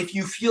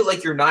you feel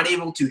like you're not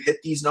able to hit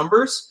these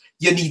numbers,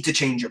 you need to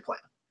change your plan.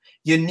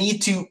 You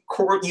need to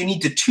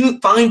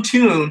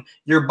fine-tune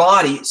your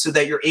body so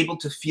that you're able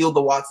to feel the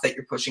watts that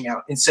you're pushing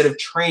out. Instead of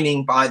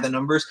training by the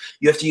numbers,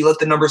 you have to let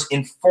the numbers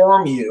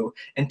inform you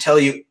and tell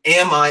you,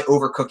 am I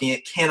overcooking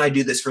it? Can I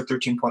do this for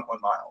 13.1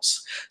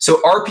 miles?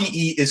 So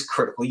RPE is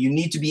critical. You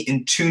need to be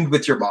in tune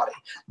with your body.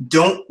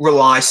 Don't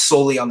rely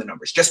solely on the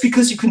numbers. Just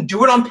because you can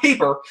do it on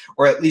paper,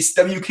 or at least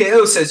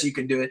WKO says you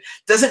can do it,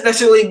 doesn't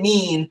necessarily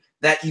mean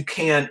that you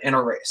can in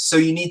a race. So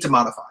you need to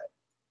modify it.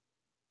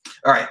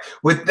 All right,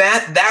 with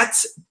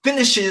that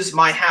finishes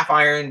my half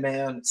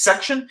Ironman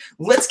section.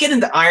 Let's get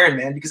into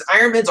Ironman, because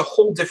Ironman's a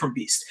whole different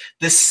beast.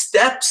 The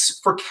steps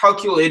for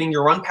calculating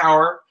your run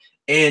power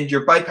and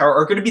your bike power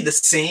are going to be the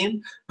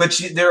same, but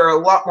there are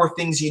a lot more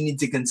things you need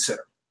to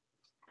consider.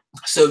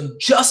 So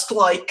just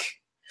like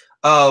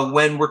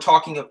when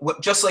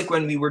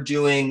we were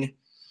doing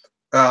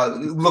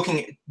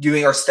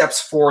doing our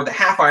steps for the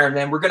half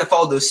Ironman, we're going to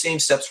follow those same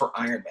steps for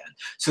Ironman.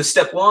 So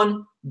step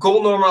 1,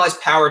 goal normalized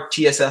power,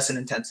 TSS, and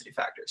intensity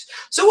factors.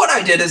 So what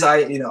I did is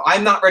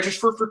I'm not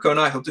registered for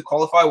Kona. I hope to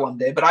qualify one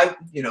day, but I,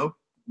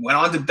 went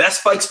on to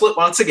Best Bike Split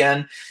once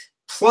again,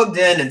 plugged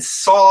in and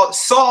saw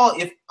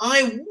if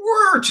I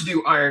were to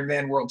do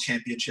Ironman World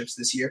Championships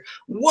this year,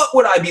 what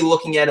would I be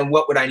looking at and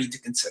what would I need to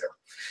consider?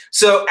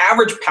 So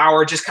average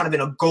power, just kind of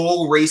in a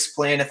goal race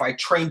plan, if I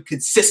trained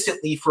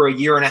consistently for a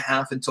year and a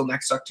half until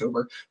next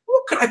October,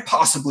 what could I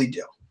possibly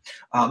do?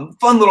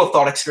 Fun little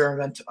thought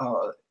experiment.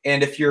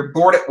 And if you're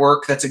bored at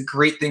work, that's a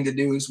great thing to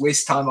do, is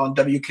waste time on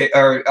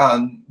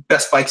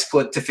Best Bike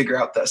Split to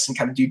figure out this and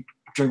kind of do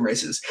dream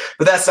races.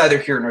 But that's neither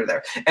here nor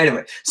there.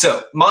 Anyway,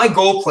 so my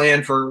goal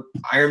plan for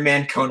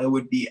Ironman Kona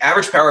would be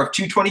average power of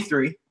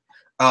 223,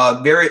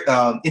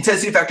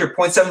 intensity factor of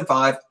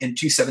 0.75 and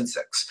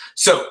 276.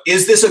 So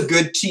is this a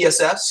good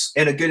TSS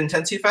and a good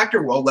intensity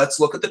factor? Well, let's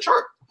look at the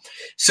chart.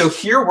 So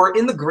here we're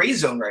in the gray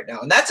zone right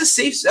now, and that's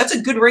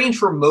a good range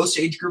for most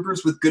age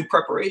groupers with good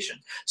preparation.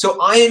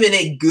 So I am in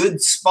a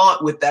good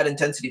spot with that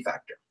intensity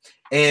factor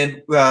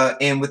and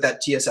with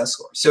that TSS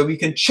score. So we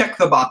can check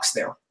the box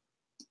there.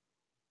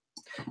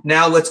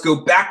 Now let's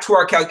go back to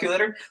our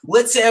calculator.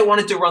 Let's say I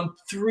wanted to run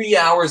 3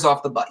 hours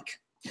off the bike.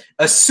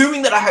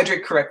 Assuming that I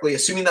hydrate correctly,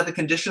 assuming that the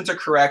conditions are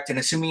correct, and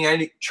assuming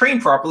I train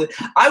properly,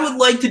 I would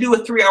like to do a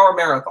 3-hour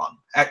marathon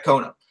at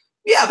Kona.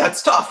 Yeah,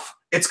 that's tough.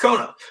 It's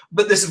Kona.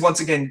 But this is, once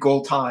again,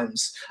 goal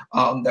times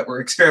that we're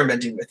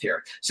experimenting with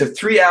here. So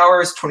 3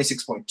 hours,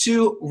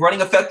 26.2.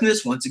 Running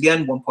effectiveness, once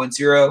again,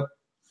 1.0.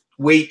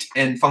 Weight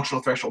and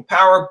functional threshold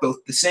power, both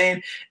the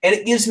same. And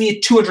it gives me a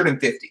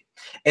 250.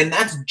 And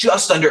that's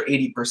just under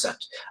 80%.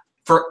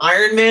 For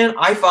Ironman,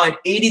 I find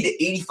 80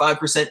 to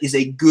 85% is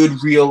a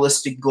good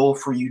realistic goal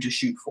for you to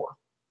shoot for.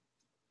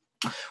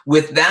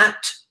 With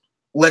that,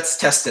 let's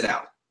test it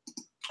out.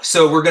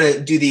 So we're going to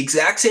do the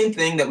exact same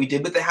thing that we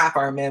did with the half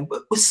Ironman,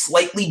 but with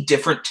slightly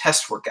different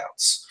test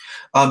workouts,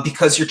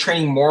 because you're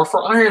training more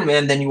for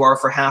Ironman than you are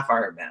for half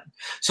Ironman.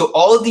 So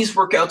all of these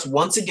workouts,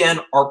 once again,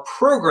 are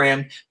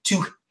programmed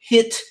to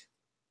hit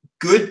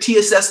good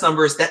TSS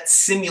numbers that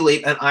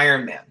simulate an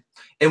Ironman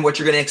and what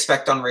you're going to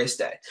expect on race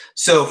day.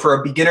 So for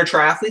a beginner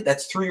triathlete,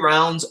 that's 3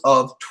 rounds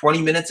of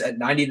 20 minutes at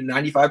 90 to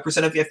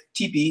 95% of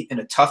FTP in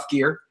a tough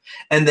gear,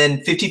 and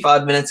then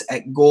 55 minutes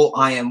at goal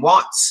IM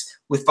watts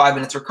with 5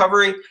 minutes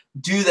recovery.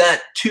 Do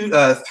that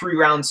 3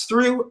 rounds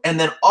through, and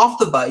then off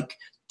the bike,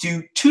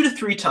 do 2 to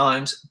 3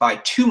 times by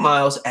 2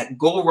 miles at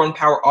goal run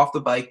power off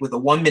the bike with a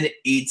 1-minute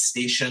aid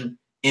station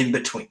in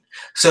between.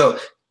 So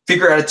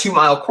figure out a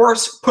 2-mile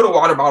course, put a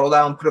water bottle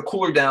down, put a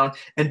cooler down,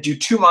 and do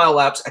 2-mile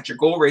laps at your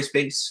goal race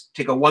pace.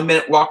 Take a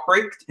 1-minute walk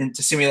break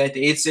to simulate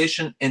the aid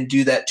station, and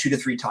do that 2 to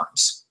 3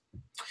 times.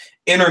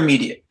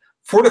 Intermediate,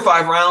 4 to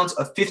 5 rounds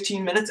of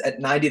 15 minutes at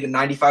 90 to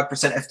 95%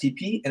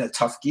 FTP in a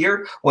tough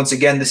gear. Once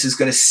again, this is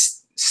going to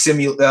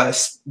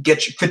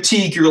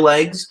fatigue your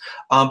legs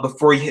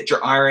before you hit your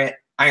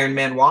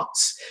Ironman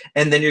watts.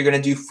 And then you're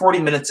going to do 40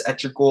 minutes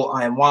at your goal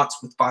IM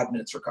watts with 5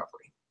 minutes recovery.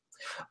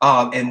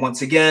 And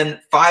once again,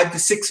 5 to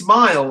 6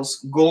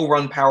 miles goal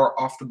run power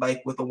off the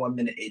bike with a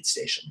 1-minute aid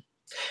station.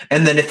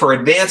 And then if for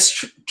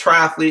advanced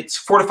triathletes,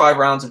 4 to 5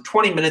 rounds of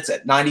 20 minutes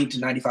at 90 to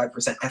 95%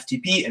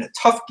 FTP in a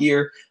tough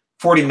gear,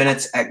 40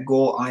 minutes at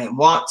goal IM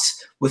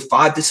watts with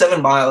 5 to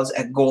 7 miles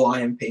at goal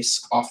IM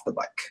pace off the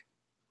bike.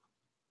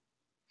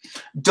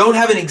 Don't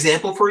have an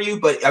example for you,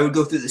 but I would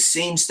go through the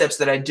same steps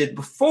that I did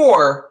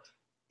before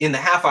in the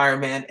half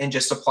Ironman and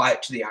just apply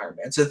it to the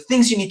Ironman. So the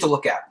things you need to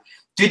look at.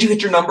 Did you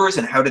hit your numbers,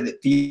 and how did it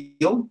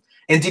feel?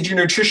 And did your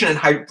nutrition and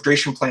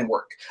hydration plan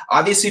work?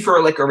 Obviously, for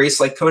a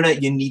race like Kona,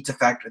 you need to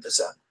factor this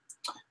in.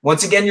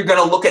 Once again, you're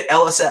going to look at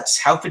LSS.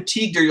 How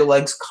fatigued are your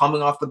legs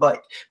coming off the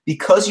bike?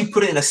 Because you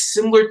put in a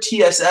similar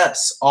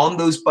TSS on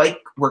those bike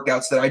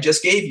workouts that I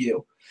just gave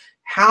you,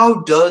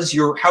 how do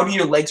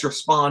your legs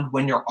respond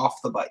when you're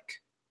off the bike?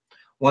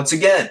 Once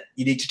again,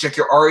 you need to check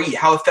your RE.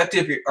 How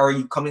effective are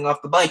you coming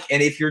off the bike?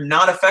 And if you're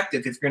not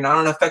effective, if you're not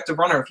an effective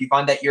runner, if you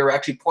find that you're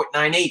actually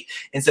 0.98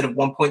 instead of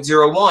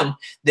 1.01,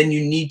 then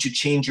you need to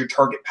change your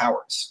target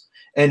powers.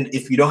 And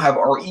if you don't have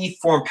RE,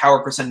 form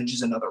power percentage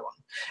is another one.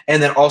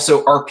 And then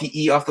also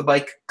RPE off the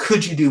bike.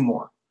 Could you do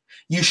more?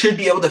 You should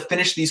be able to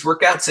finish these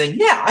workouts saying,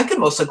 yeah, I could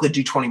most likely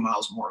do 20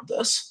 miles more of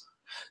this.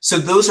 So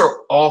those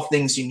are all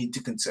things you need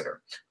to consider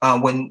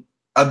when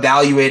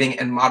evaluating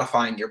and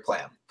modifying your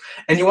plan.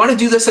 And you want to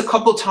do this a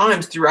couple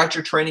times throughout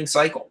your training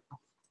cycle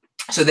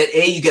so that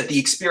A, you get the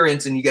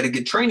experience and you get a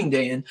good training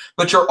day in,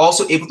 but you're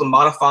also able to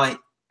modify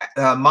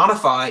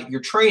your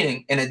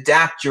training and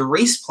adapt your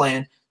race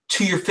plan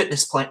to your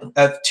fitness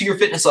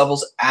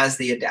levels as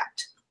they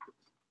adapt.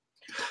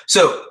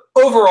 So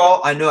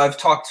overall, I know I've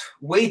talked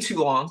way too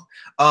long,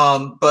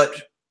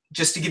 but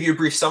just to give you a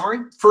brief summary,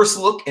 first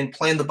look and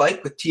plan the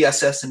bike with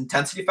TSS and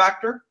intensity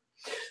factor.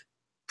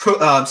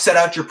 Set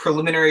out your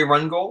preliminary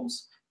run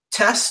goals,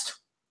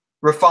 test,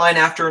 refine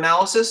after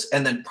analysis,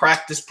 and then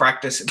practice,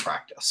 practice, and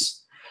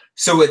practice.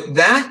 So with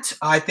that,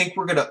 I think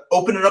we're going to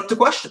open it up to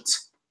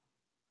questions.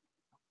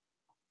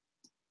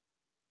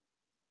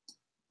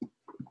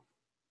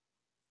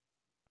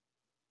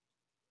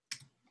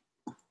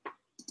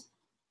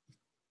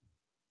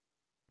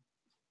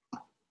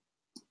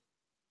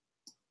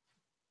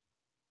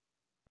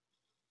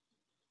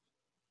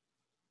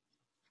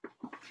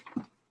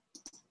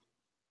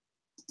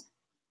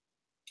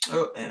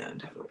 Oh,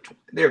 and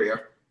there we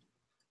are.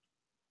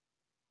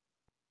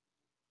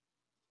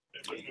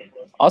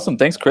 Awesome.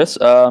 Thanks, Chris.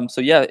 So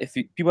yeah, if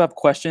people have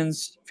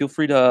questions, feel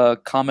free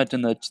to comment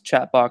in the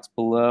chat box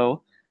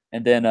below.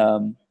 And then,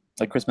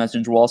 like Chris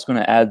mentioned, we're also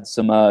going to add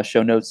some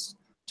show notes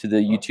to the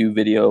YouTube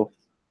video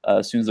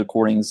as soon as the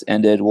recording's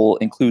ended. We'll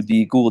include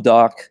the Google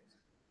Doc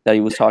that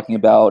he was talking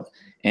about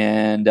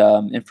and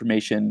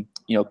information.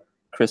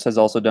 Chris has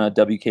also done a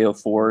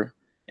WKO4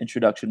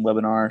 introduction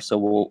webinar, so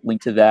we'll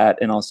link to that,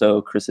 and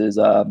also Chris's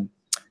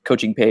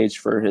coaching page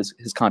for his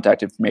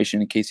contact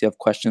information in case you have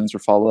questions or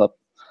follow up.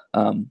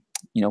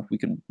 We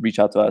can reach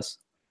out to us.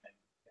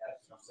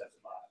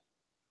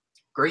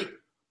 Great.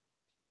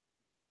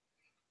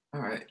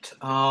 All right.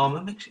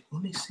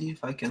 Let me see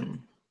if I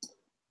can.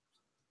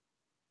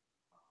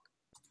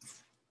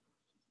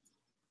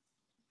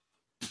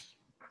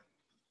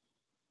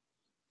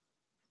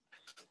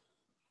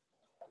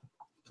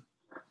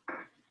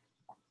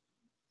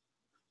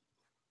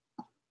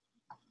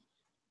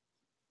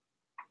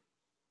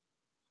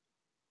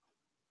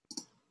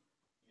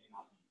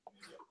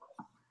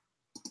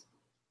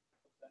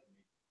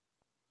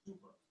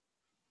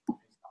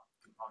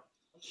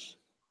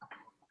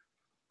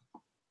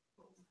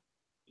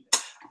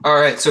 All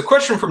right, so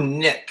question from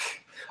Nick.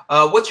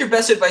 What's your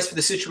best advice for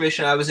the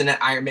situation I was in at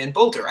Ironman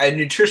Boulder? I had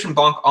nutrition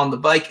bonk on the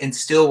bike and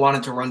still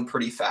wanted to run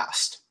pretty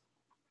fast.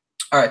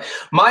 All right,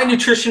 my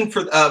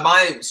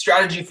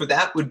strategy for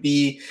that would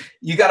be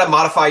you got to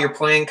modify your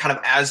plan kind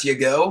of as you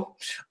go.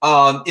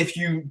 If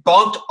you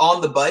bonked on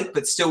the bike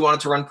but still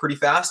wanted to run pretty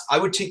fast, I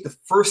would take the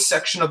first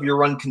section of your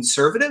run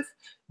conservative,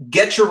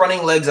 get your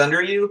running legs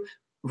under you,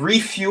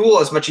 refuel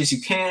as much as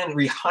you can,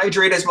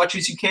 rehydrate as much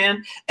as you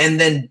can, and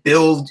then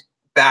build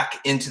back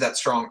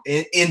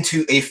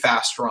into a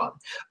fast run.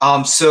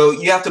 So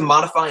you have to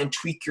modify and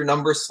tweak your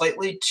numbers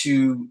slightly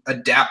to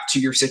adapt to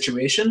your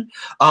situation.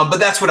 But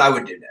that's what I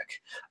would do,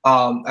 Nick.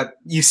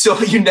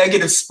 You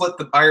negative split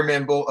the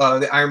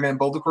Ironman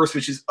Boulder course,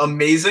 which is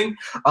amazing.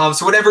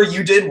 So whatever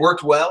you did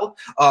worked well.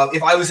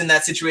 If I was in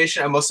that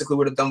situation, I most likely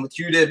would have done what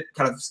you did,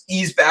 kind of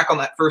ease back on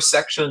that first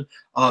section,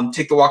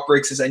 take the walk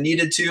breaks as I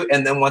needed to,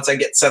 and then once I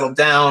get settled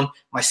down,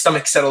 my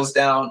stomach settles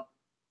down,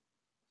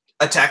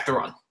 attack the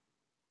run.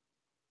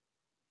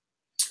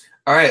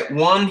 All right,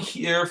 one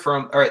here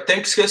all right,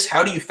 thanks, Chris.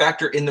 How do you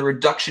factor in the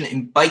reduction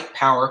in bike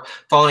power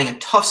following a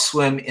tough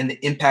swim and the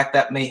impact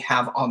that may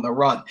have on the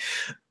run?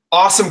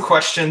 Awesome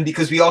question,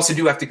 because we also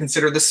do have to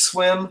consider the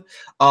swim.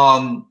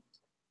 I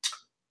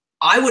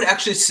would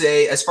actually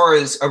say, as far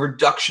as a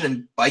reduction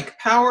in bike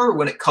power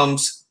when it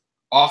comes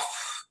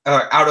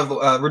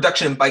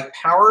reduction in bike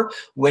power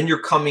when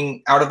you're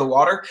coming out of the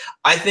water,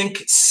 I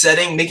think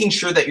making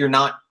sure that you're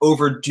not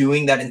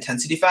overdoing that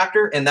intensity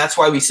factor, and that's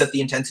why we set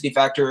the intensity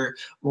factor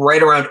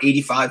right around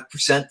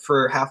 85%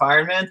 for half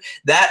Ironman.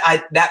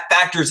 That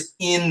factors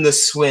in the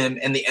swim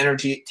and the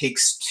energy it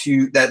takes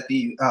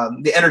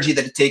the energy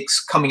that it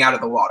takes coming out of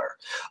the water.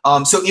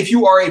 So if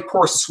you are a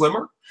poor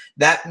swimmer,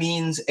 that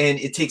means, and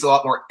it takes a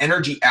lot more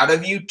energy out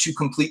of you to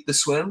complete the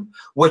swim,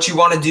 what you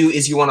want to do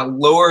is you want to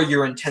lower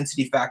your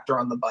intensity factor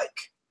on the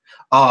bike.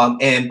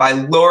 And by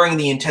lowering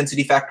the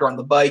intensity factor on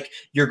the bike,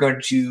 you're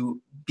going to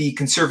be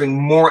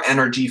conserving more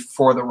energy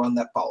for the run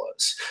that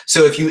follows.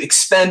 So if you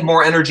expend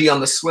more energy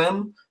on the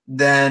swim,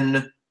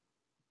 then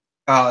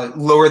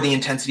lower the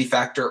intensity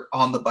factor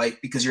on the bike,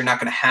 because you're not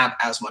going to have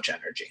as much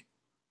energy.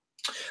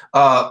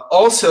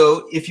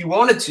 Also, if you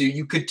wanted to,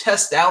 you could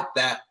test out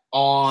that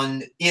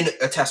in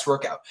a test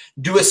workout.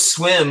 Do a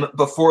swim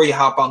before you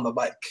hop on the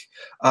bike.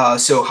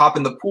 So hop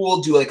in the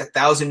pool, do like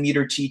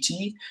 1,000-meter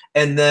TT,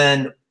 and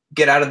then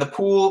get out of the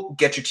pool,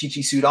 get your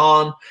TT suit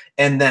on,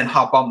 and then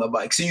hop on the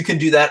bike. So you can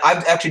do that.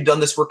 I've actually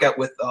done this workout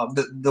with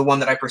the one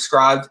that I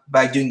prescribed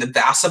by doing the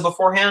VASA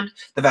beforehand,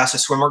 the VASA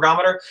swim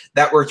ergometer.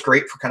 That worked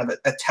great for kind of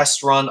a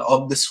test run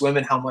of the swim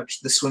and how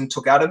much the swim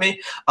took out of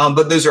me.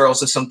 But those are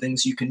also some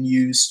things you can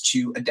use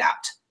to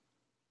adapt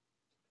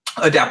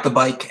the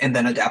bike and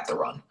then adapt the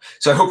run.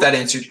 So I hope that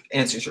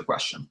answers your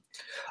question.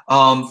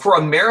 For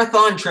a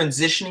marathon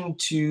transitioning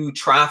to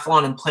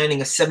triathlon and planning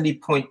a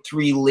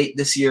 70.3 late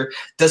this year,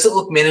 does it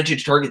look manageable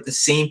to target the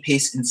same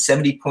pace in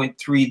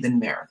 70.3 than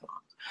marathon?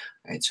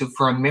 All right, so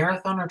for a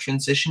marathon or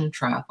transition to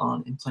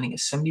triathlon and planning a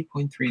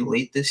 70.3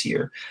 late this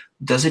year,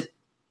 does it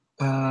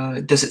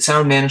Does it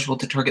sound manageable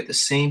to target the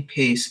same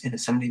pace in a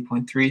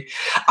 78.3?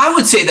 I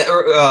would say that,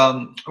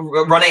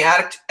 running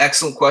addict,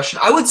 excellent question.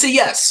 I would say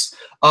yes.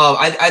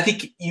 I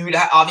think you would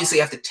obviously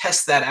have to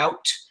test that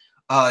out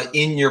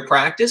in your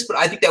practice, but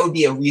I think that would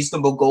be a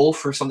reasonable goal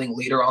for something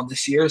later on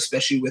this year,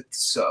 especially with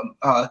some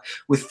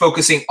with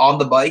focusing on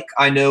the bike.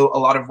 I know a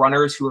lot of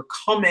runners who are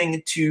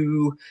coming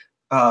to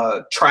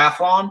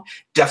triathlon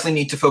definitely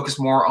need to focus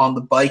more on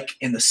the bike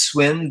and the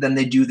swim than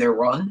they do their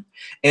run,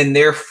 and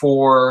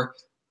therefore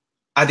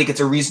I think it's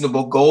a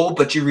reasonable goal,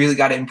 but you really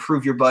got to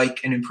improve your bike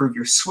and improve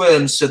your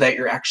swim so that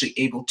you're actually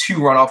able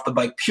to run off the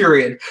bike,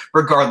 period,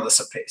 regardless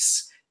of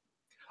pace.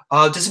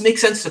 Does it make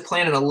sense to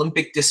plan an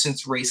Olympic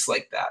distance race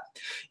like that?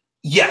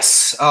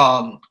 Yes.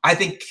 I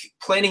think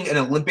planning an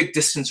Olympic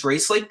distance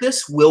race like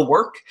this will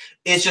work.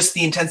 It's just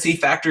the intensity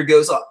factor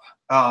goes up.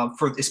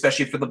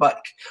 Especially for the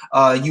bike.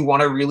 You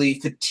want to really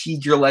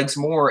fatigue your legs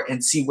more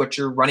and see what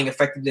your running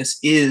effectiveness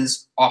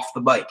is off the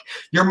bike.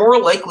 You're more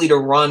likely to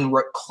run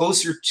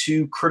closer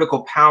to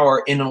critical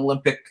power in an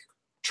Olympic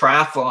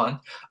triathlon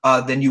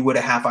than you would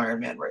a half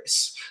Ironman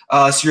race.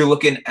 So you're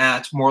looking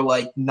at more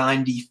like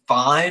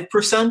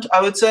 95%,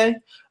 I would say,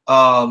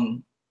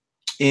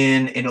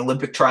 in an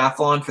Olympic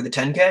triathlon for the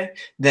 10K,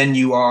 than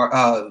you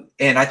are,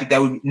 and I think that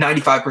would be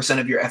 95%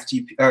 of your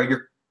FTP or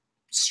your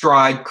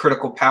Stryd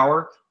critical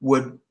power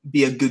would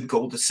be a good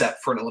goal to set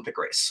for an Olympic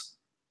race.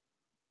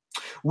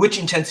 Which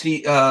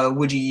intensity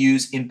would you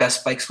use in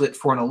best bike split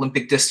for an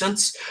Olympic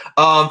distance?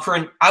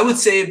 I would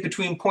say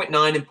between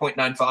 0.9 and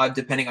 0.95,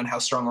 depending on how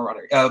strong a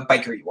runner,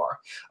 biker you are.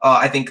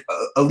 I think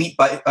elite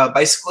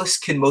bicyclists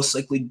can most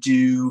likely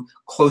do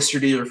closer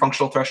to your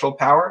functional threshold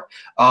power.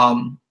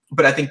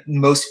 But I think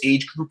most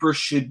age groupers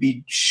should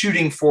be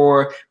shooting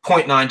for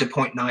 0.9 to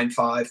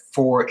 0.95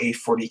 for a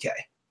 40K,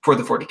 for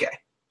the 40K.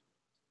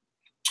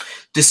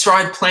 Does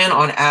Stryd plan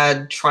on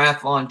add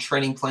triathlon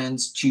training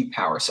plans to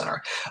Power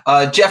Center?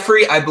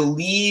 Jeffrey, I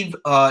believe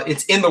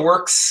it's in the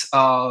works.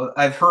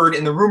 I've heard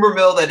in the rumor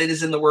mill that it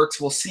is in the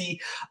works. We'll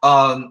see.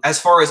 As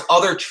far as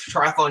other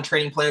triathlon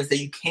training plans that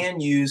you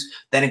can use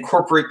that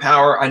incorporate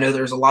power, I know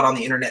there's a lot on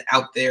the internet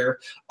out there.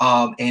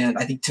 And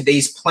I think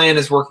today's plan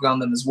is working on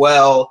them as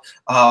well.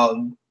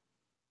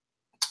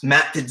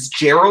 Matt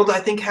Fitzgerald, I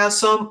think, has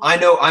some. I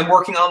know I'm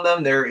working on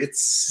them.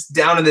 It's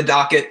down in the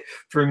docket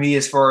for me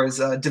as far as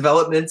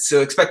development.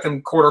 So expect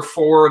them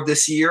Q4 of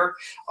this year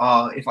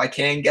if I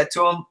can get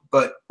to them.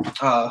 But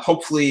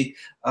hopefully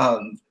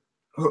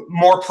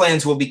more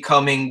plans will be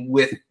coming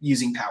with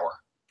using power.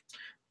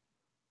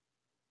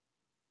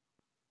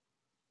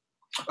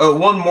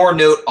 One more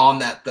note on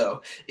that,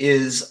 though,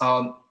 is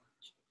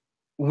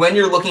when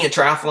you're looking at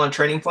triathlon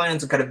training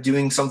plans and kind of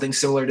doing something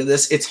similar to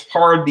this, it's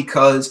hard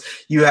because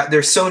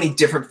there's so many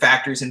different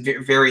factors and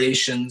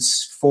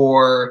variations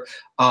for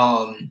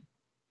that.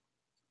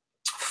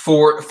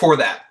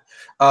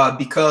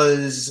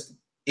 Because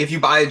if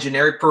you buy a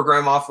generic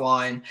program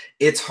offline,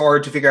 it's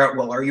hard to figure out,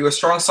 well, are you a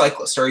strong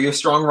cyclist? Are you a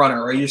strong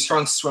runner? Are you a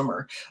strong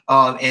swimmer?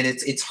 And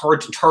it's hard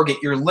to target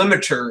your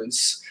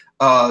limiters,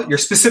 your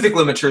specific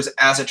limiters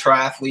as a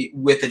triathlete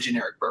with a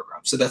generic program.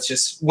 So that's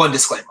just one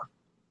disclaimer.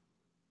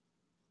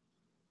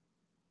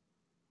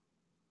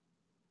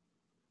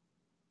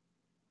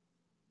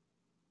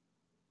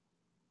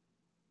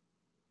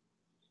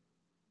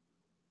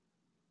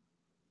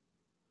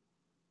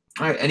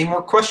 All right, any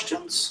more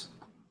questions?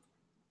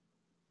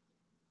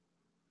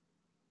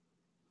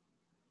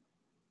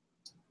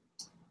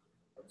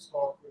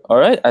 All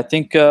right, I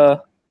think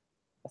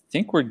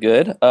we're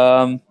good.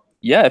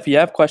 Yeah, if you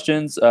have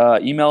questions,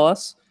 email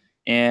us,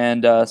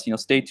 and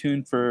stay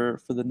tuned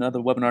for another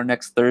webinar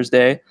next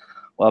Thursday.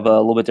 We'll have a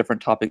little bit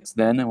different topics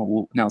then, and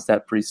we'll announce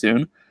that pretty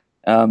soon.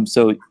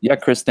 So yeah,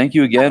 Chris, thank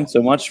you again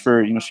so much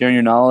for sharing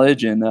your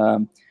knowledge and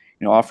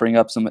offering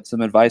up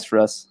some advice for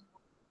us.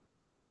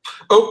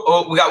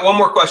 Oh, we got one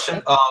more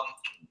question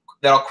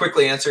that I'll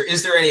quickly answer.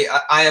 Is there any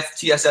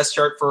IFTSS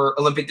chart for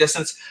Olympic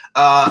distance?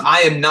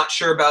 I am not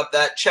sure about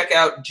that. Check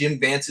out Jim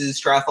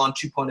Vance's Triathlon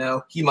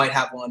 2.0. He might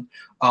have one.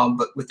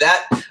 But with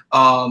that,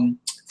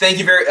 thank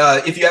you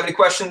if you have any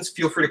questions,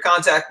 feel free to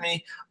contact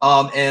me.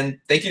 And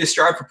thank you to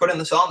Stryd for putting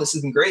this on. This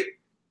has been great.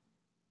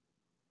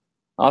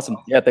 Awesome.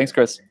 Yeah, thanks,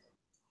 Chris.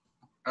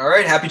 All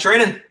right. Happy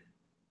training.